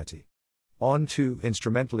anxiety. On to,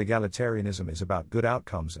 instrumental egalitarianism is about good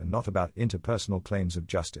outcomes and not about interpersonal claims of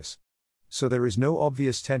justice. So there is no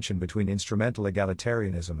obvious tension between instrumental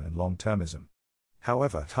egalitarianism and long-termism.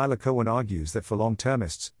 However, Tyler Cowen argues that for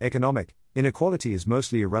long-termists, economic inequality is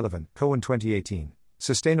mostly irrelevant. Cowen 2018.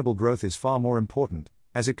 Sustainable growth is far more important,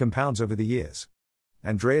 as it compounds over the years.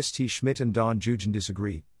 Andreas T. Schmidt and Dan Jugen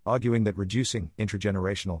disagree, arguing that reducing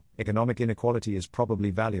intragenerational economic inequality is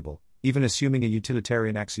probably valuable, even assuming a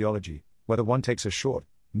utilitarian axiology, whether one takes a short,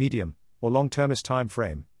 medium, or long-termist time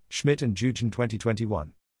frame. Schmidt and Jugen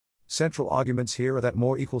 2021. Central arguments here are that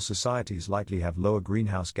more equal societies likely have lower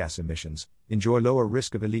greenhouse gas emissions, enjoy lower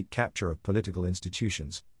risk of elite capture of political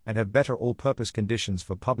institutions, and have better all-purpose conditions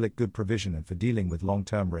for public good provision and for dealing with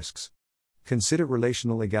long-term risks. Consider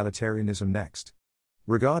relational egalitarianism next.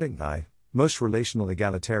 Regarding most relational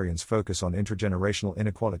egalitarians focus on intergenerational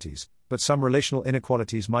inequalities, but some relational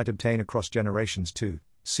inequalities might obtain across generations too.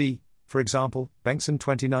 See, for example, Bengtson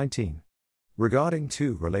 2019. Regarding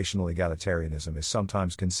relational egalitarianism is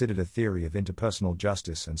sometimes considered a theory of interpersonal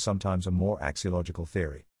justice and sometimes a more axiological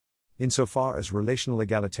theory. Insofar as relational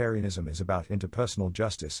egalitarianism is about interpersonal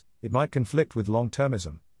justice, it might conflict with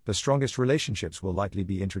long-termism. The strongest relationships will likely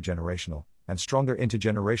be intergenerational, and stronger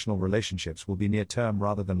intergenerational relationships will be near-term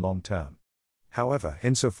rather than long-term. However,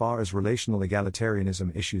 insofar as relational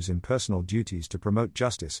egalitarianism issues impersonal duties to promote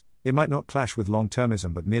justice, it might not clash with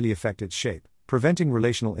long-termism but merely affect its shape. Preventing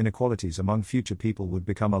relational inequalities among future people would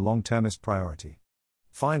become a long-termist priority.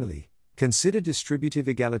 Finally, consider distributive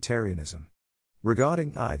egalitarianism.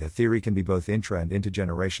 Regarding the theory can be both intra and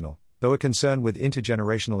intergenerational, though a concern with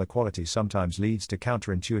intergenerational equality sometimes leads to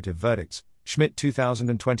counterintuitive verdicts. Schmidt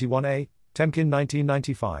 2021a, Temkin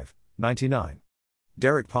 1995, 99.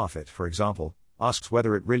 Derek Parfit, for example, asks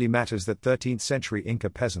whether it really matters that 13th century Inca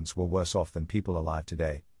peasants were worse off than people alive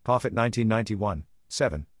today. Parfit 1991,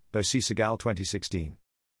 7. C. Segal 2016.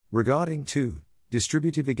 Regarding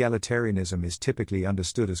distributive egalitarianism is typically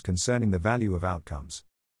understood as concerning the value of outcomes.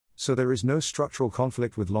 So there is no structural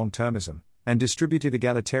conflict with long-termism, and distributive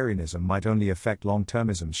egalitarianism might only affect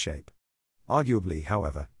long-termism's shape. Arguably,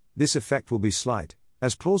 however, this effect will be slight,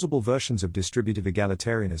 as plausible versions of distributive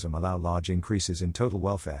egalitarianism allow large increases in total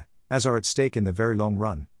welfare, as are at stake in the very long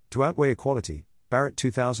run, to outweigh equality. Barrett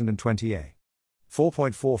 2020a.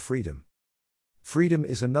 4.4 Freedom. Freedom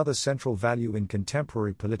is another central value in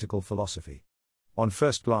contemporary political philosophy. On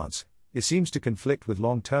first glance, it seems to conflict with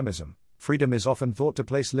long-termism. Freedom is often thought to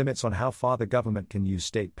place limits on how far the government can use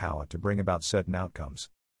state power to bring about certain outcomes.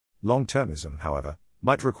 Long-termism, however,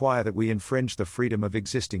 might require that we infringe the freedom of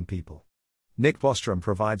existing people. Nick Bostrom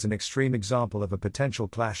provides an extreme example of a potential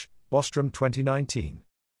clash. Bostrom 2019.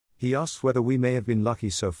 He asks whether we may have been lucky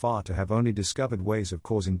so far to have only discovered ways of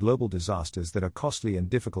causing global disasters that are costly and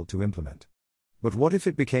difficult to implement. But what if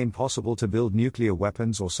it became possible to build nuclear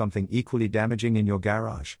weapons or something equally damaging in your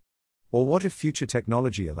garage? Or what if future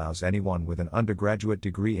technology allows anyone with an undergraduate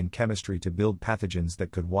degree in chemistry to build pathogens that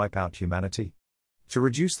could wipe out humanity? To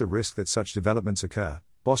reduce the risk that such developments occur,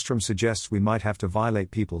 Bostrom suggests we might have to violate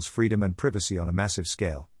people's freedom and privacy on a massive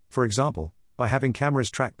scale, for example, by having cameras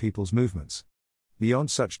track people's movements. Beyond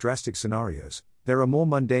such drastic scenarios, there are more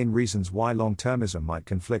mundane reasons why long-termism might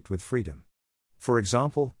conflict with freedom. For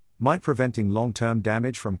example, might preventing long-term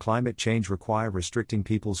damage from climate change require restricting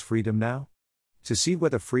people's freedom now? To see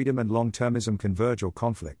whether freedom and long-termism converge or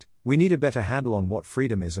conflict, we need a better handle on what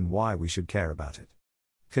freedom is and why we should care about it.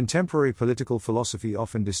 Contemporary political philosophy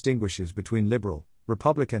often distinguishes between liberal,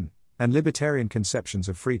 Republican, and libertarian conceptions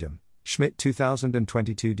of freedom. Schmidt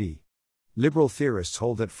 2022d. Liberal theorists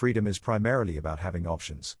hold that freedom is primarily about having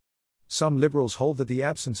options. Some liberals hold that the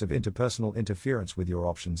absence of interpersonal interference with your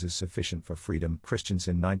options is sufficient for freedom.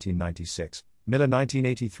 Christensen 1996, Miller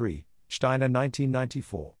 1983, Steiner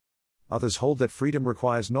 1994. Others hold that freedom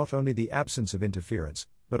requires not only the absence of interference,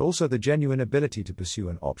 but also the genuine ability to pursue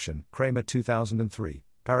an option. Kramer 2003,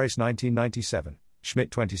 Paris 1997,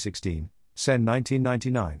 Schmidt 2016, Sen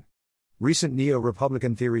 1999. Recent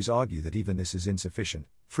neo-Republican theories argue that even this is insufficient.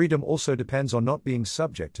 Freedom also depends on not being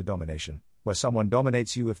subject to domination, where someone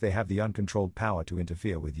dominates you if they have the uncontrolled power to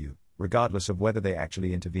interfere with you, regardless of whether they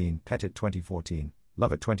actually intervene. Pettit 2014,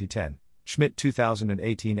 Lovett 2010, Schmidt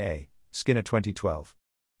 2018a, Skinner 2012.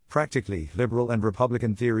 Practically, liberal and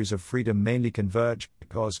Republican theories of freedom mainly converge,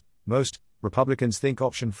 because most Republicans think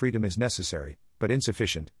option freedom is necessary, but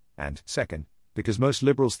insufficient, and, second, because most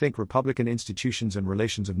liberals think Republican institutions and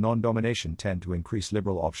relations of non-domination tend to increase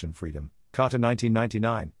liberal option freedom. Carter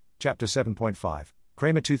 1999, Chapter 7.5,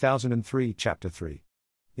 Kramer 2003, Chapter 3.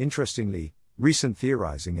 Interestingly, recent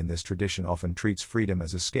theorizing in this tradition often treats freedom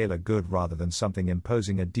as a scalar good rather than something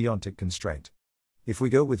imposing a deontic constraint. If we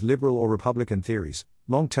go with liberal or Republican theories,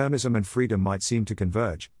 long-termism and freedom might seem to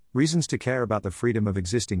converge, Reasons to care about the freedom of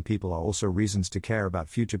existing people are also reasons to care about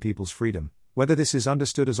future people's freedom, whether this is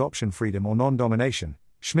understood as option freedom or non-domination.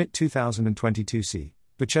 Schmidt 2022 c.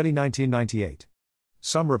 Bocelli 1998.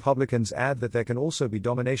 Some Republicans add that there can also be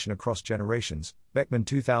domination across generations. Beckman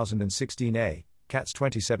 2016a, Katz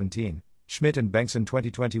 2017, Schmidt and Bengtson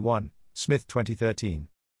 2021, Smith 2013.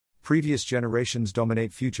 Previous generations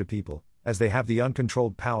dominate future people, as they have the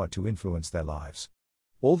uncontrolled power to influence their lives.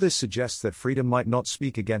 All this suggests that freedom might not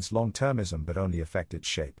speak against long-termism but only affect its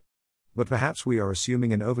shape. But perhaps we are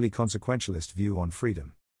assuming an overly consequentialist view on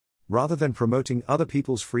freedom. Rather than promoting other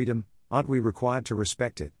people's freedom, aren't we required to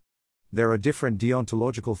respect it? There are different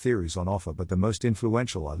deontological theories on offer, but the most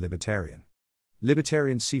influential are libertarian.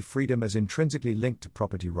 Libertarians see freedom as intrinsically linked to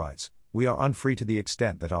property rights. We are unfree to the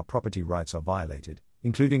extent that our property rights are violated,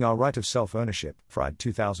 including our right of self-ownership. Fried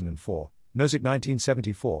 2004, Nozick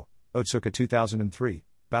 1974, Otsuka 2003,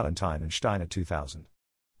 Ballantyne and Steiner 2000.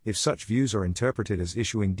 If such views are interpreted as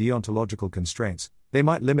issuing deontological constraints, they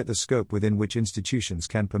might limit the scope within which institutions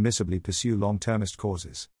can permissibly pursue long-termist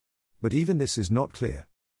causes. But even this is not clear.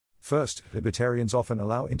 First, libertarians often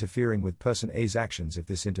allow interfering with person A's actions if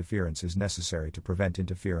this interference is necessary to prevent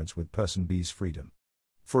interference with person B's freedom.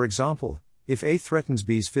 For example, if A threatens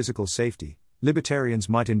B's physical safety, libertarians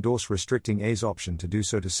might endorse restricting A's option to do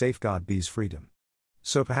so to safeguard B's freedom.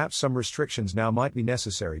 So perhaps some restrictions now might be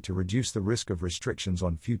necessary to reduce the risk of restrictions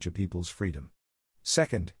on future people's freedom.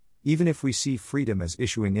 Second, even if we see freedom as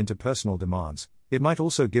issuing interpersonal demands, it might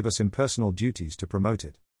also give us impersonal duties to promote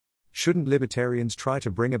it. Shouldn't libertarians try to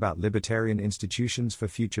bring about libertarian institutions for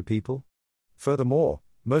future people? Furthermore,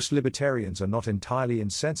 most libertarians are not entirely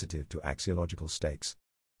insensitive to axiological stakes.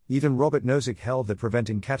 Even Robert Nozick held that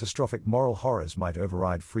preventing catastrophic moral horrors might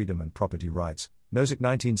override freedom and property rights. Nozick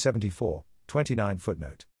 1974, 29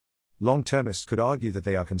 footnote. Long-termists could argue that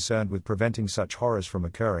they are concerned with preventing such horrors from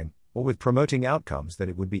occurring, or with promoting outcomes that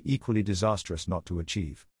it would be equally disastrous not to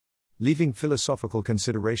achieve. Leaving philosophical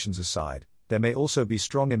considerations aside, there may also be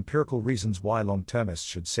strong empirical reasons why long-termists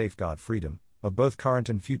should safeguard freedom, of both current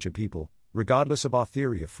and future people, regardless of our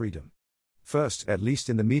theory of freedom. First, at least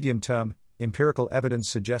in the medium term, empirical evidence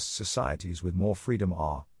suggests societies with more freedom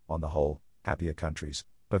are, on the whole, happier countries.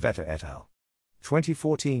 Pavetta et al.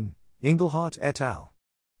 2014, Engelhardt et al.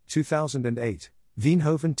 2008,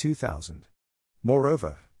 Veenhoven 2000.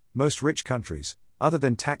 Moreover, most rich countries, other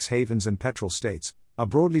than tax havens and petrol states, are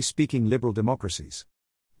broadly speaking liberal democracies.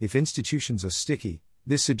 If institutions are sticky,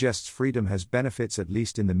 this suggests freedom has benefits at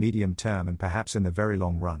least in the medium term and perhaps in the very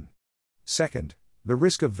long run. Second, the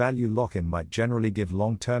risk of value lock-in might generally give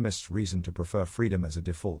long-termists reason to prefer freedom as a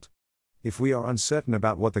default. If we are uncertain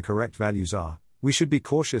about what the correct values are, we should be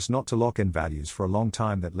cautious not to lock in values for a long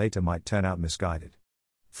time that later might turn out misguided.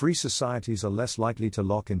 Free societies are less likely to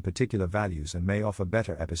lock in particular values and may offer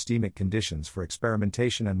better epistemic conditions for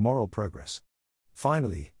experimentation and moral progress.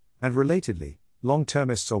 Finally, and relatedly,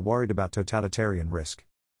 long-termists are worried about totalitarian risk.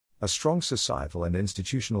 A strong societal and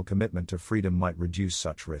institutional commitment to freedom might reduce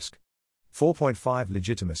such risk. 4.5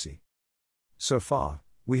 Legitimacy. So far,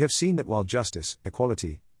 we have seen that while justice,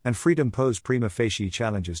 equality, and freedom pose prima facie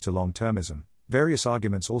challenges to long-termism, various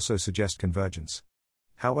arguments also suggest convergence.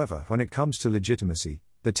 However, when it comes to legitimacy,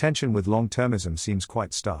 the tension with long-termism seems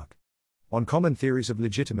quite stark. On common theories of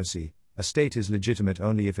legitimacy, a state is legitimate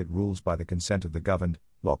only if it rules by the consent of the governed,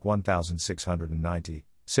 Locke 1690,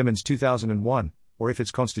 Simmons 2001, or if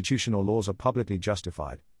its constitutional laws are publicly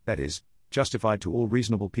justified, that is, justified to all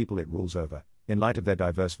reasonable people it rules over, in light of their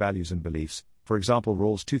diverse values and beliefs, for example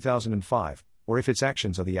Rawls 2005, or if its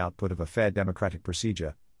actions are the output of a fair democratic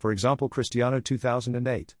procedure, for example Cristiano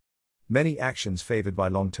 2008. Many actions favored by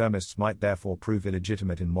long-termists might therefore prove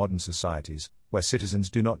illegitimate in modern societies, where citizens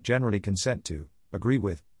do not generally consent to, agree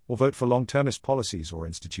with, or vote for long-termist policies or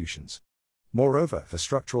institutions. Moreover, the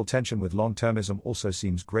structural tension with long-termism also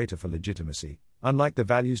seems greater for legitimacy. Unlike the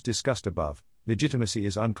values discussed above, legitimacy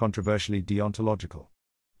is uncontroversially deontological.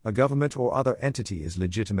 A government or other entity is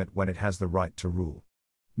legitimate when it has the right to rule.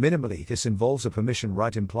 Minimally, this involves a permission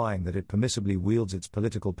right implying that it permissibly wields its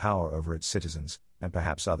political power over its citizens, and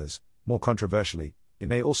perhaps others. More controversially, it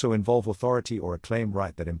may also involve authority or a claim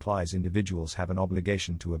right that implies individuals have an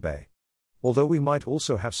obligation to obey. Although we might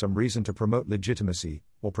also have some reason to promote legitimacy,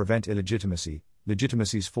 or prevent illegitimacy,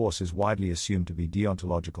 legitimacy's force is widely assumed to be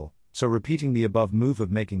deontological, so repeating the above move of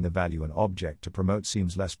making the value an object to promote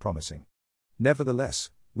seems less promising. Nevertheless,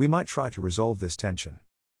 we might try to resolve this tension.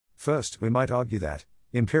 First, we might argue that,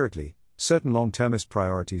 empirically, certain long-termist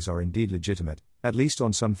priorities are indeed legitimate, at least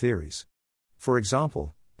on some theories. For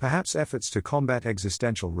example, perhaps efforts to combat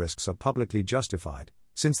existential risks are publicly justified,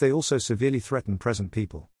 since they also severely threaten present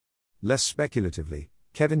people. Less speculatively,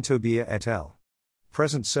 Kevin Tobia et al.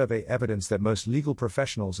 Present survey evidence that most legal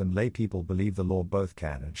professionals and lay people believe the law both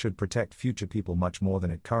can and should protect future people much more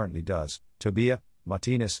than it currently does. Tobia,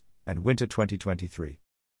 Martinez, and Winter 2023.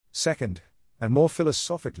 Second, and more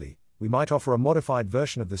philosophically, we might offer a modified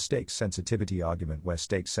version of the stakes sensitivity argument where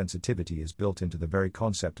stakes sensitivity is built into the very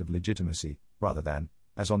concept of legitimacy, rather than,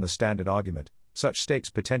 as on the standard argument, such stakes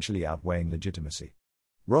potentially outweighing legitimacy.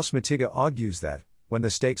 Ross Mitiga argues that, when the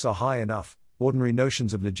stakes are high enough, ordinary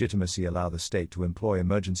notions of legitimacy allow the state to employ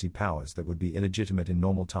emergency powers that would be illegitimate in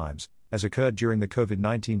normal times, as occurred during the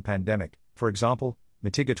COVID-19 pandemic, for example,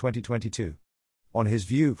 Mitiga 2022. On his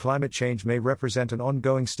view, climate change may represent an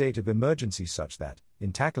ongoing state of emergency such that,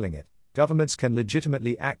 in tackling it, governments can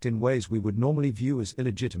legitimately act in ways we would normally view as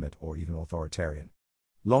illegitimate or even authoritarian.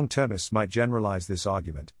 Long-termists might generalize this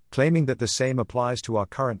argument, claiming that the same applies to our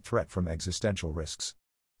current threat from existential risks.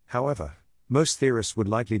 However, most theorists would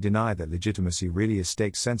likely deny that legitimacy really is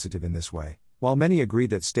stakes-sensitive in this way, while many agree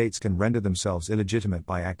that states can render themselves illegitimate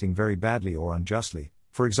by acting very badly or unjustly.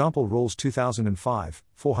 For example, Rawls 2005,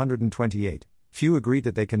 428, few agree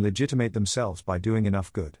that they can legitimate themselves by doing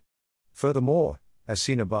enough good. Furthermore, as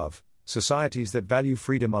seen above, societies that value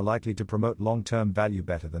freedom are likely to promote long-term value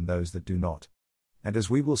better than those that do not. And as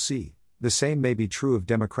we will see, the same may be true of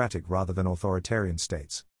democratic rather than authoritarian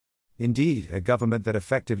states. Indeed, a government that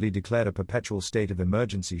effectively declared a perpetual state of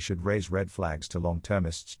emergency should raise red flags to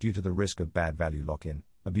long-termists due to the risk of bad value lock-in,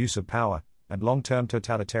 abuse of power, and long-term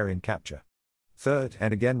totalitarian capture. Third,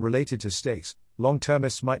 and again related to stakes,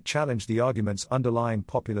 long-termists might challenge the arguments underlying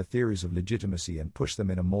popular theories of legitimacy and push them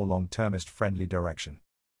in a more long-termist-friendly direction.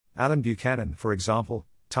 Alan Buchanan, for example,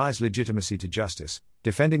 ties legitimacy to justice,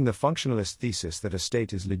 defending the functionalist thesis that a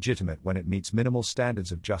state is legitimate when it meets minimal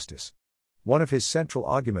standards of justice. One of his central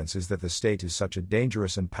arguments is that the state is such a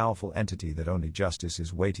dangerous and powerful entity that only justice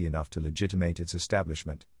is weighty enough to legitimate its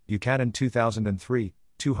establishment. Buchanan 2003,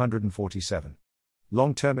 247.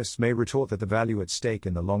 Long-termists may retort that the value at stake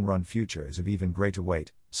in the long-run future is of even greater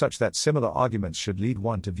weight, such that similar arguments should lead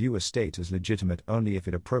one to view a state as legitimate only if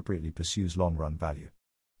it appropriately pursues long-run value.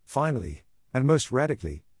 Finally, and most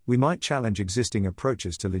radically, we might challenge existing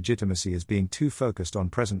approaches to legitimacy as being too focused on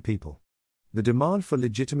present people. The demand for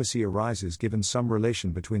legitimacy arises given some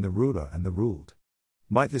relation between the ruler and the ruled.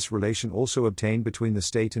 Might this relation also obtain between the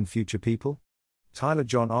state and future people? Tyler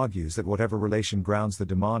John argues that whatever relation grounds the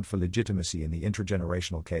demand for legitimacy in the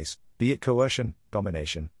intragenerational case, be it coercion,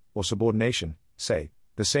 domination, or subordination, say,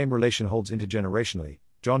 the same relation holds intergenerationally,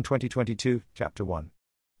 John 2022, Chapter 1.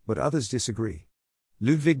 But others disagree.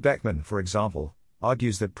 Ludwig Beckmann, for example,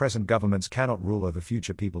 argues that present governments cannot rule over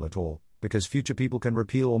future people at all, because future people can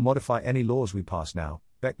repeal or modify any laws we pass now,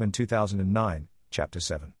 Beckmann 2009, Chapter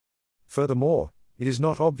 7. Furthermore, it is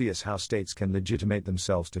not obvious how states can legitimate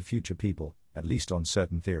themselves to future people, at least on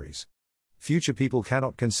certain theories. Future people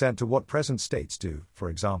cannot consent to what present states do, for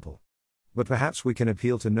example. But perhaps we can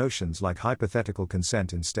appeal to notions like hypothetical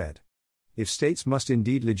consent instead. If states must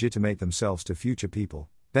indeed legitimate themselves to future people,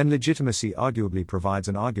 then legitimacy arguably provides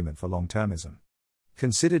an argument for long-termism.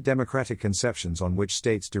 Consider democratic conceptions on which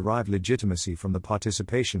states derive legitimacy from the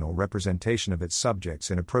participation or representation of its subjects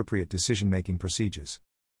in appropriate decision-making procedures.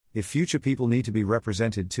 If future people need to be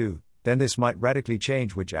represented too, then this might radically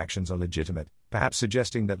change which actions are legitimate, perhaps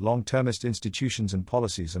suggesting that long-termist institutions and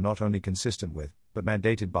policies are not only consistent with, but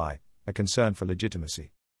mandated by, a concern for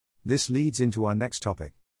legitimacy. This leads into our next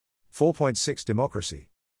topic. 4.6 Democracy.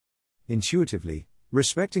 Intuitively,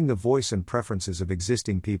 respecting the voice and preferences of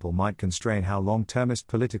existing people might constrain how long-termist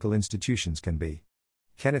political institutions can be.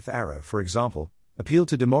 Kenneth Arrow, for example, appealed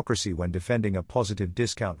to democracy when defending a positive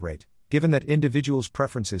discount rate, given that individuals'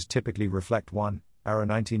 preferences typically reflect one, Arrow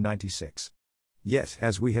 1996. Yet,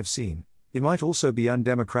 as we have seen, it might also be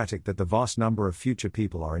undemocratic that the vast number of future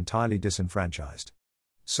people are entirely disenfranchised.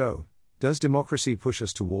 So, does democracy push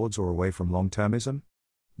us towards or away from long-termism?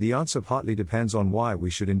 The answer partly depends on why we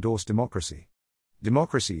should endorse democracy.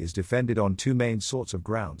 Democracy is defended on two main sorts of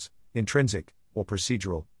grounds, intrinsic, or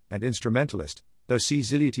procedural, and instrumentalist, though see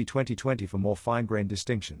Zilioti 2020 for more fine-grained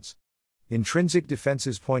distinctions. Intrinsic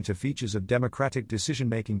defenses point to features of democratic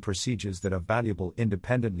decision-making procedures that are valuable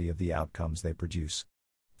independently of the outcomes they produce.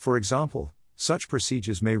 For example, such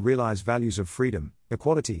procedures may realize values of freedom,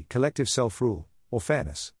 equality, collective self-rule, or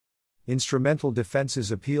fairness. Instrumental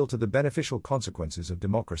defenses appeal to the beneficial consequences of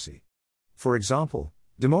democracy. For example,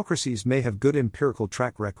 democracies may have good empirical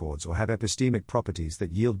track records or have epistemic properties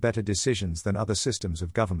that yield better decisions than other systems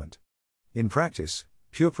of government. In practice,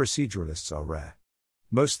 pure proceduralists are rare.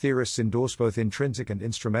 Most theorists endorse both intrinsic and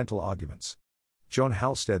instrumental arguments. John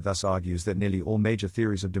Halstead thus argues that nearly all major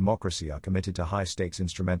theories of democracy are committed to high-stakes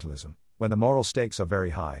instrumentalism, when the moral stakes are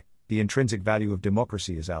very high, the intrinsic value of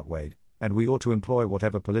democracy is outweighed, and we ought to employ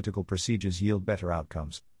whatever political procedures yield better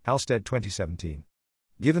outcomes. Halstead 2017.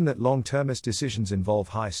 Given that long-termist decisions involve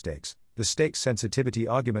high stakes, the stakes sensitivity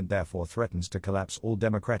argument therefore threatens to collapse all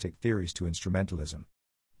democratic theories to instrumentalism.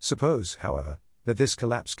 Suppose, however, that this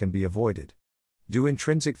collapse can be avoided. Do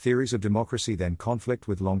intrinsic theories of democracy then conflict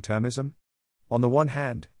with long-termism? On the one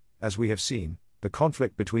hand, as we have seen, the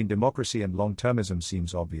conflict between democracy and long-termism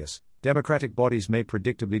seems obvious. Democratic bodies may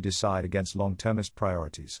predictably decide against long-termist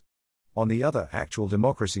priorities. On the other, actual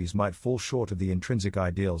democracies might fall short of the intrinsic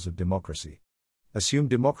ideals of democracy. Assumed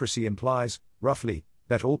democracy implies, roughly,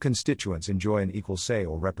 that all constituents enjoy an equal say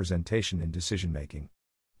or representation in decision-making.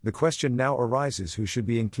 The question now arises who should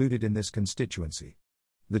be included in this constituency.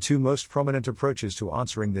 The two most prominent approaches to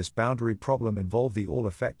answering this boundary problem involve the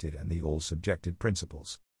all-affected and the all-subjected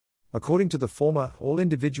principles. According to the former, all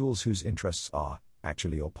individuals whose interests are,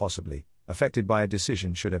 actually or possibly, affected by a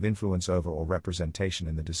decision should have influence over or representation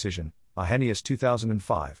in the decision. Arrhenius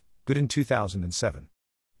 2005, Gooden 2007.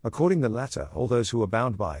 According to the latter, all those who are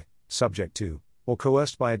bound by, subject to, or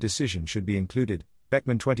coerced by a decision should be included.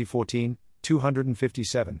 Beckman 2014,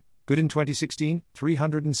 257, Gooden 2016,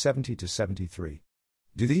 370-73.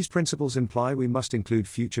 Do these principles imply we must include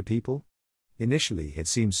future people? Initially, it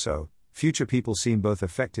seems so. Future people seem both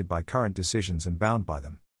affected by current decisions and bound by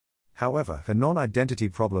them. However, a non-identity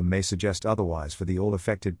problem may suggest otherwise for the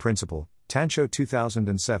all-affected principle. Tancho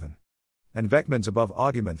 2007. And Beckman's above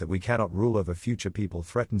argument that we cannot rule over future people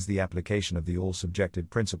threatens the application of the all-subjected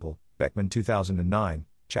principle. Beckman 2009,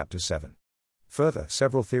 Chapter 7. Further,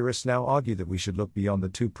 several theorists now argue that we should look beyond the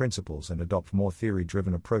two principles and adopt more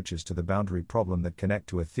theory-driven approaches to the boundary problem that connect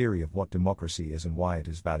to a theory of what democracy is and why it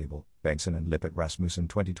is valuable. Bengtsson and Lippert Rasmussen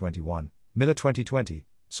 2021, Miller 2020,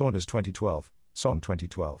 Saunders 2012, Song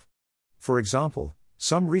 2012. For example,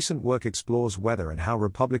 some recent work explores whether and how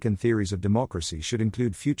Republican theories of democracy should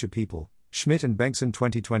include future people. Schmidt and Bengtsson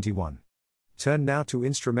 2021. Turn now to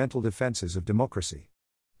instrumental defenses of democracy.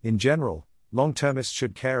 In general, long-termists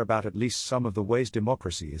should care about at least some of the ways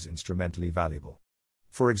democracy is instrumentally valuable.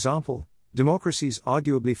 For example, democracies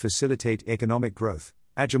arguably facilitate economic growth.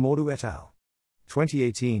 Ajimodu et al.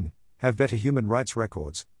 2018, have better human rights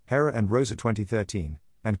records, Hera and Rosa 2013,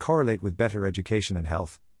 and correlate with better education and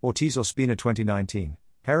health. Ortiz-Ospina 2019,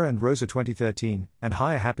 Hera and Rosa 2013, and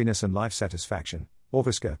higher happiness and life satisfaction.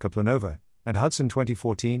 Orviska, Kaplanova, and Hudson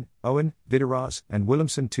 2014, Owen, Vidaraz, and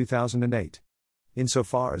Williamson 2008.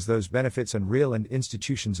 Insofar as those benefits and real and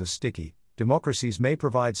institutions are sticky, democracies may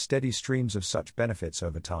provide steady streams of such benefits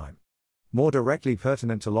over time. More directly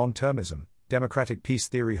pertinent to long-termism, democratic peace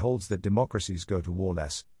theory holds that democracies go to war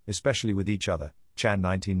less, especially with each other. Chan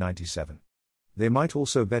 1997. They might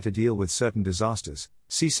also better deal with certain disasters.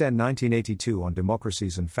 See Sen 1982 on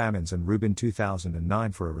democracies and famines and Rubin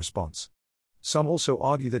 2009 for a response. Some also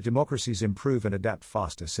argue that democracies improve and adapt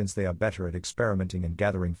faster since they are better at experimenting and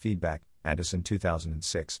gathering feedback. Anderson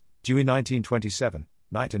 2006, Dewey 1927,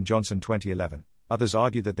 Knight and Johnson 2011. Others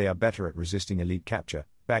argue that they are better at resisting elite capture.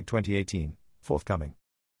 Bagg 2018, forthcoming.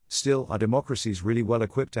 Still, are democracies really well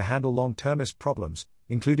equipped to handle long-termist problems,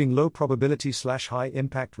 including low probability/high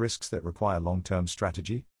impact risks that require long-term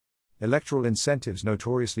strategy? Electoral incentives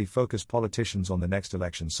notoriously focus politicians on the next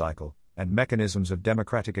election cycle, and mechanisms of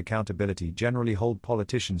democratic accountability generally hold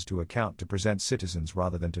politicians to account to present citizens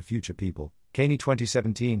rather than to future people. Caney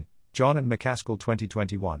 2017, John and McCaskill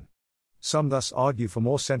 2021. Some thus argue for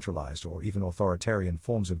more centralized or even authoritarian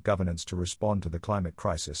forms of governance to respond to the climate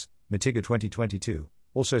crisis. Mitiga 2022.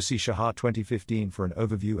 Also see Shahar 2015 for an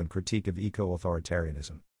overview and critique of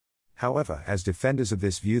eco-authoritarianism. However, as defenders of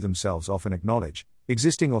this view themselves often acknowledge,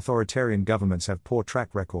 existing authoritarian governments have poor track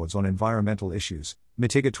records on environmental issues.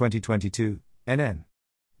 Mitiga 2022, NN.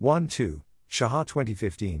 1-2, Shahar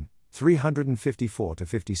 2015,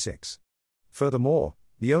 354-56. Furthermore,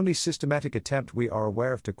 the only systematic attempt we are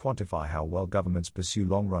aware of to quantify how well governments pursue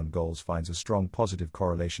long-run goals finds a strong positive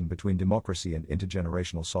correlation between democracy and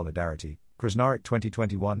intergenerational solidarity. Krasnarek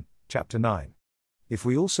 2021, Chapter 9. If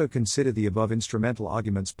we also consider the above instrumental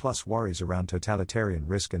arguments plus worries around totalitarian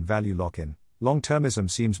risk and value lock-in, long-termism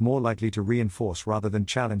seems more likely to reinforce rather than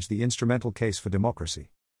challenge the instrumental case for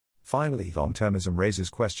democracy. Finally, long-termism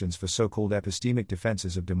raises questions for so-called epistemic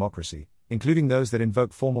defenses of democracy, including those that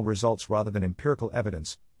invoke formal results rather than empirical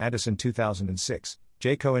evidence. Anderson 2006,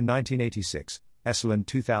 J. Cohen 1986, Esselin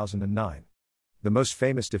 2009. The most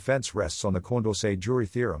famous defense rests on the Condorcet jury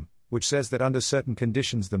theorem, which says that under certain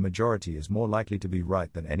conditions the majority is more likely to be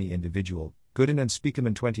right than any individual. Gooden and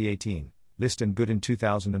Spiekerman 2018, List and Gooden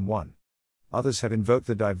 2001. Others have invoked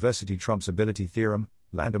the diversity trumps ability theorem,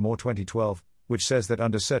 Landemore 2012, which says that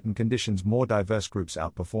under certain conditions more diverse groups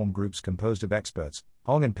outperform groups composed of experts,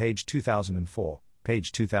 Hong and page 2004,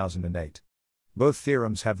 page 2008. Both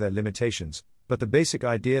theorems have their limitations, but the basic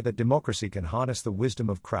idea that democracy can harness the wisdom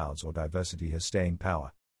of crowds or diversity has staying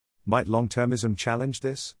power. Might long-termism challenge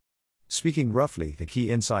this? Speaking roughly, the key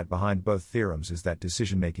insight behind both theorems is that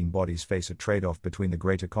decision-making bodies face a trade-off between the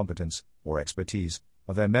greater competence, or expertise,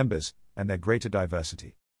 of their members, and their greater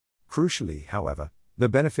diversity. Crucially, however, the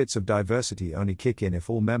benefits of diversity only kick in if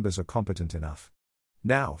all members are competent enough.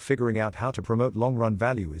 Now, figuring out how to promote long-run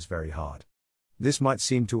value is very hard. This might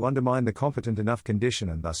seem to undermine the competent enough condition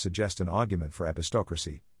and thus suggest an argument for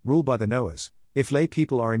epistocracy, ruled by the knowers. If lay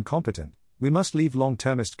people are incompetent, we must leave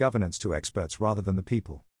long-termist governance to experts rather than the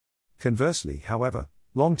people. Conversely, however,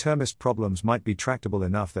 long-termist problems might be tractable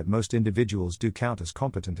enough that most individuals do count as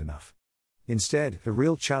competent enough. Instead, the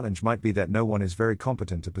real challenge might be that no one is very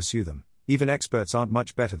competent to pursue them. Even experts aren't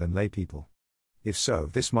much better than lay people. If so,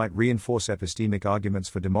 this might reinforce epistemic arguments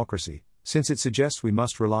for democracy, since it suggests we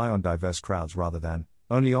must rely on diverse crowds rather than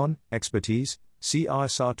only on expertise. See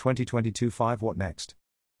ISR 2022-5. What next?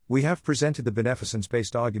 We have presented the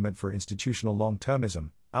beneficence-based argument for institutional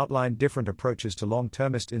long-termism, outlined different approaches to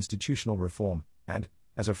long-termist institutional reform, and,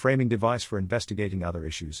 as a framing device for investigating other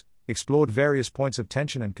issues, explored various points of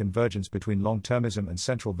tension and convergence between long-termism and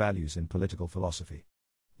central values in political philosophy.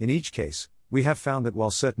 In each case, we have found that while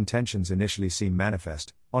certain tensions initially seem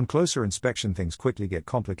manifest, on closer inspection things quickly get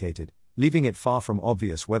complicated, leaving it far from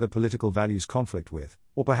obvious whether political values conflict with,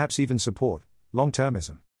 or perhaps even support,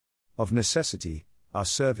 long-termism. Of necessity, our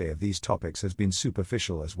survey of these topics has been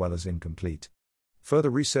superficial as well as incomplete. Further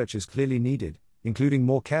research is clearly needed, including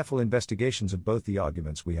more careful investigations of both the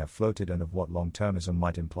arguments we have floated and of what long-termism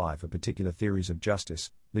might imply for particular theories of justice,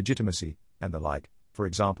 legitimacy, and the like. For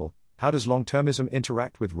example, how does long-termism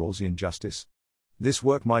interact with Rawlsian justice? This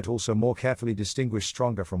work might also more carefully distinguish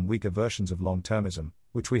stronger from weaker versions of long-termism,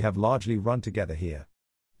 which we have largely run together here.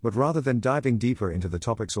 But rather than diving deeper into the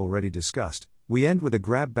topics already discussed, we end with a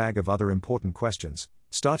grab bag of other important questions,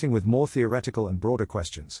 starting with more theoretical and broader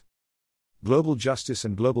questions. Global justice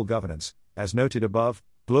and global governance. As noted above,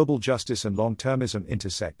 global justice and long-termism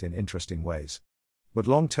intersect in interesting ways. But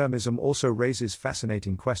long-termism also raises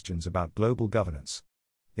fascinating questions about global governance.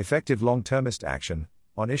 Effective long-termist action,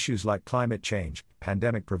 on issues like climate change,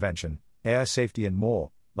 pandemic prevention, air safety and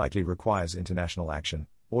more, likely requires international action,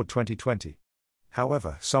 or 2020.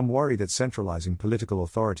 However, some worry that centralizing political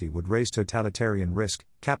authority would raise totalitarian risk,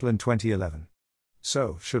 Kaplan 2011.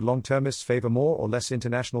 So, should long-termists favor more or less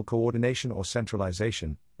international coordination or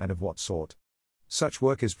centralization, and of what sort? Such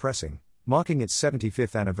work is pressing. Marking its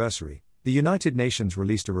 75th anniversary, the United Nations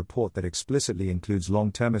released a report that explicitly includes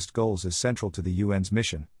long-termist goals as central to the UN's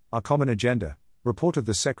mission, Our Common Agenda, Report of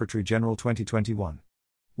the Secretary-General 2021.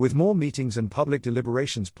 With more meetings and public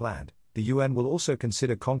deliberations planned, the UN will also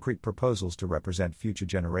consider concrete proposals to represent future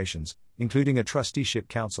generations, including a trusteeship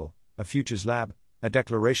council, a futures lab, a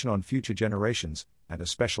declaration on future generations, and a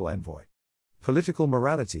special envoy. Political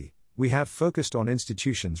morality. We have focused on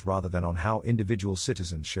institutions rather than on how individual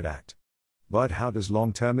citizens should act. But how does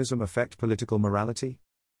long-termism affect political morality?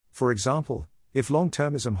 For example, if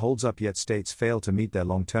long-termism holds up yet states fail to meet their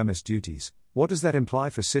long-termist duties, what does that imply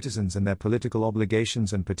for citizens and their political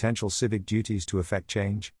obligations and potential civic duties to effect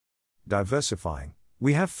change? Diversifying.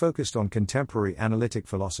 We have focused on contemporary analytic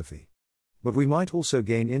philosophy. But we might also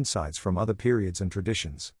gain insights from other periods and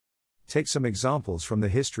traditions. Take some examples from the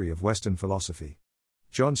history of Western philosophy.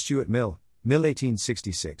 John Stuart Mill,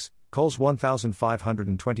 1866, Coles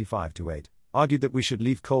 1525-8, argued that we should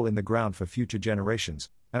leave coal in the ground for future generations,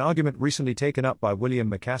 an argument recently taken up by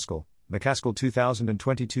William MacAskill, MacAskill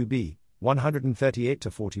 2022b,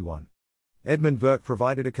 138-41. Edmund Burke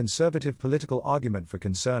provided a conservative political argument for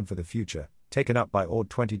concern for the future, taken up by Ord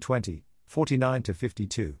 2020,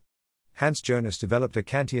 49-52. Hans Jonas developed a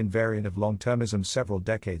Kantian variant of long-termism several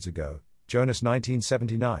decades ago, Jonas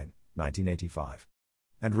 1979, 1985.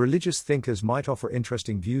 And religious thinkers might offer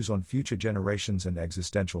interesting views on future generations and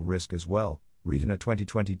existential risk as well, Readina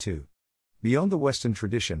 2022. Beyond the Western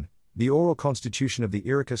tradition, the oral constitution of the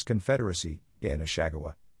Iroquois Confederacy,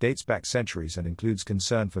 Yainashagawa, dates back centuries and includes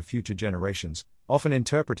concern for future generations, often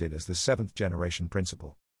interpreted as the seventh generation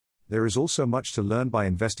principle. There is also much to learn by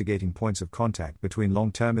investigating points of contact between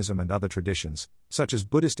long-termism and other traditions, such as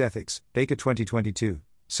Buddhist ethics, Baker 2022,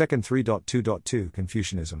 Second 3.2.2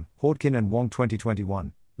 Confucianism, Hordkin and Wong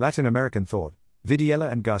 2021, Latin American thought, Vidiella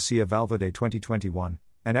and Garcia Valverde 2021,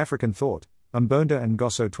 and African thought, Mbonda and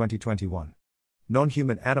Gosso 2021.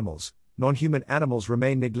 Non-human animals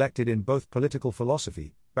remain neglected in both political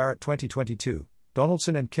philosophy, Barrett 2022,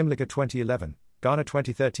 Donaldson and Kimlicka 2011, Garner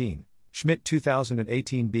 2013, Schmidt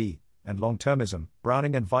 2018b, and Longtermism,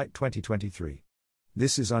 Browning and Veit 2023.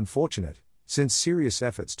 This is unfortunate, since serious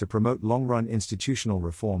efforts to promote long-run institutional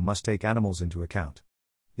reform must take animals into account.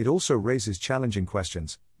 It also raises challenging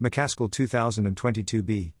questions, McCaskill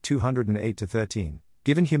 2022b, 208-13.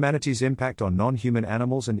 Given humanity's impact on non-human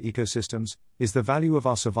animals and ecosystems, is the value of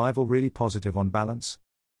our survival really positive on balance?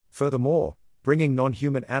 Furthermore, bringing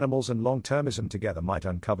non-human animals and long-termism together might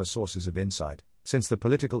uncover sources of insight, since the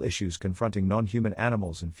political issues confronting non-human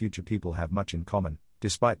animals and future people have much in common.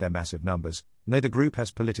 Despite their massive numbers, neither group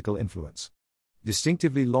has political influence.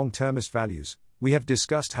 Distinctively long-termist values. We have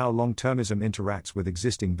discussed how long-termism interacts with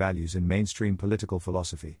existing values in mainstream political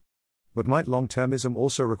philosophy. But might long-termism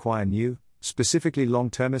also require new, specifically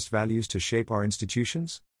long-termist values to shape our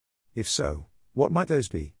institutions? If so, what might those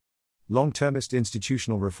be? Long-termist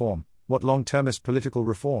institutional reform. What long-termist political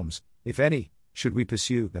reforms, if any, should we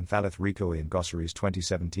pursue? Thalith Ricoi and Gosseries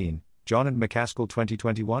 2017, John and McCaskill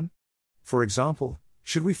 2021? For example,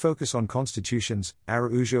 should we focus on constitutions,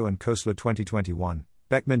 Araujo and Kosler 2021,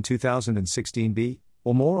 Beckman 2016b,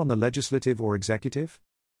 or more on the legislative or executive?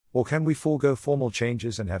 Or can we forego formal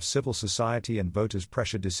changes and have civil society and voters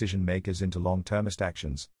pressure decision makers into long-termist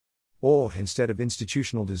actions? Or, instead of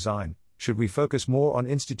institutional design, should we focus more on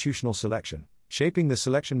institutional selection, shaping the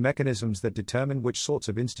selection mechanisms that determine which sorts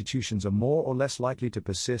of institutions are more or less likely to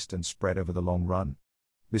persist and spread over the long run?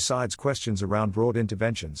 Besides questions around broad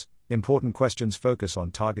interventions, important questions focus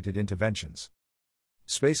on targeted interventions.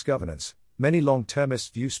 Space governance. Many long-termists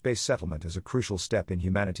view space settlement as a crucial step in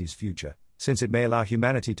humanity's future, since it may allow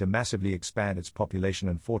humanity to massively expand its population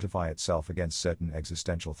and fortify itself against certain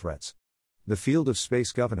existential threats. The field of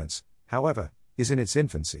space governance, however, is in its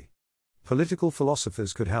infancy. Political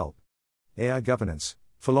philosophers could help. AI governance.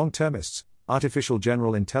 For long-termists, artificial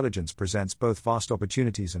general intelligence presents both vast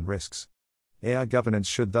opportunities and risks. AI governance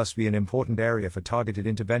should thus be an important area for targeted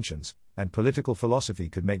interventions, and political philosophy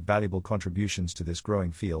could make valuable contributions to this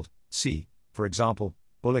growing field. See, for example,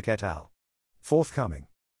 Bullock et al. Forthcoming.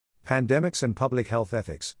 Pandemics and public health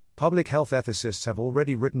ethics. Public health ethicists have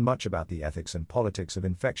already written much about the ethics and politics of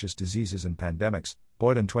infectious diseases and pandemics.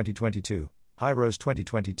 Boylan 2022, Hirose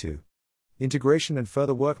 2022. Integration and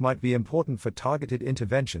further work might be important for targeted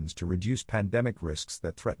interventions to reduce pandemic risks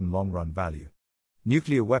that threaten long-run value.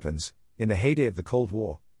 Nuclear weapons. In the heyday of the Cold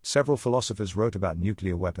War, several philosophers wrote about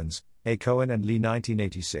nuclear weapons. A. Cohen and Lee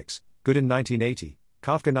 1986, Gooden 1980,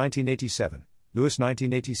 Kafka 1987, Lewis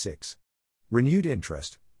 1986. Renewed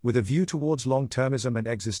interest, with a view towards long-termism and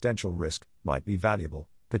existential risk, might be valuable,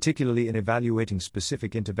 particularly in evaluating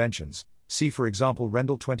specific interventions. See for example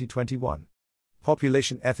Rendell 2021.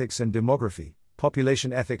 Population ethics and demography.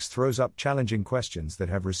 Population ethics throws up challenging questions that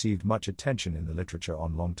have received much attention in the literature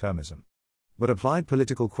on long-termism. But applied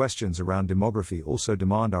political questions around demography also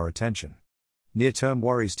demand our attention. Near-term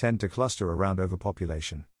worries tend to cluster around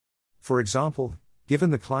overpopulation. For example,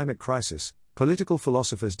 given the climate crisis, political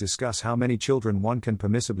philosophers discuss how many children one can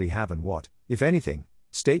permissibly have and what, if anything,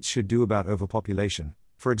 states should do about overpopulation.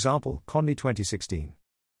 For example, Conley 2016.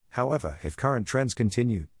 However, if current trends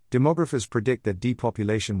continue, demographers predict that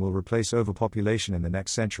depopulation will replace overpopulation in the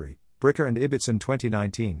next century. Bricker and Ibbotson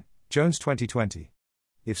 2019, Jones 2020.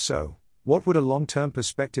 If so, what would a long-term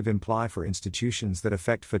perspective imply for institutions that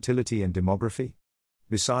affect fertility and demography?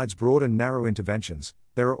 Besides broad and narrow interventions,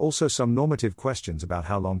 there are also some normative questions about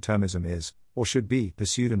how long-termism is, or should be,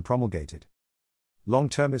 pursued and promulgated.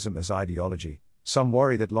 Long-termism as ideology. Some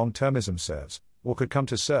worry that long-termism serves, or could come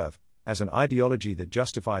to serve, as an ideology that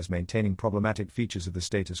justifies maintaining problematic features of the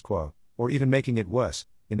status quo, or even making it worse,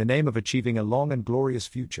 in the name of achieving a long and glorious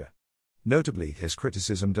future. Notably, his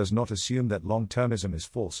criticism does not assume that long-termism is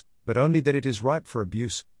false, but only that it is ripe for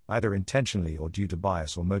abuse, either intentionally or due to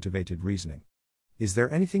bias or motivated reasoning. Is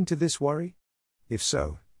there anything to this worry? If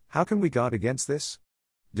so, how can we guard against this?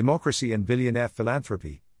 Democracy and billionaire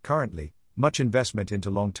philanthropy. Currently, much investment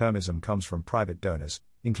into long-termism comes from private donors,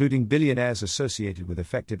 including billionaires associated with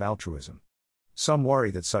effective altruism. Some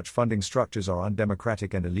worry that such funding structures are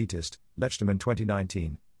undemocratic and elitist. Lechterman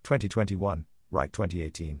 2019, 2021, Wright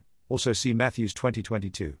 2018. Also see Matthews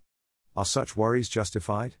 2022. Are such worries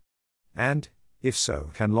justified? And, if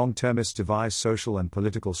so, can long-termists devise social and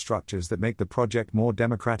political structures that make the project more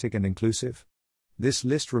democratic and inclusive? This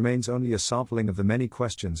list remains only a sampling of the many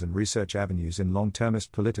questions and research avenues in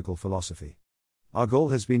long-termist political philosophy. Our goal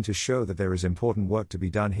has been to show that there is important work to be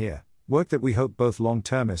done here, work that we hope both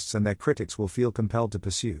long-termists and their critics will feel compelled to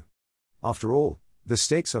pursue. After all, the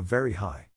stakes are very high.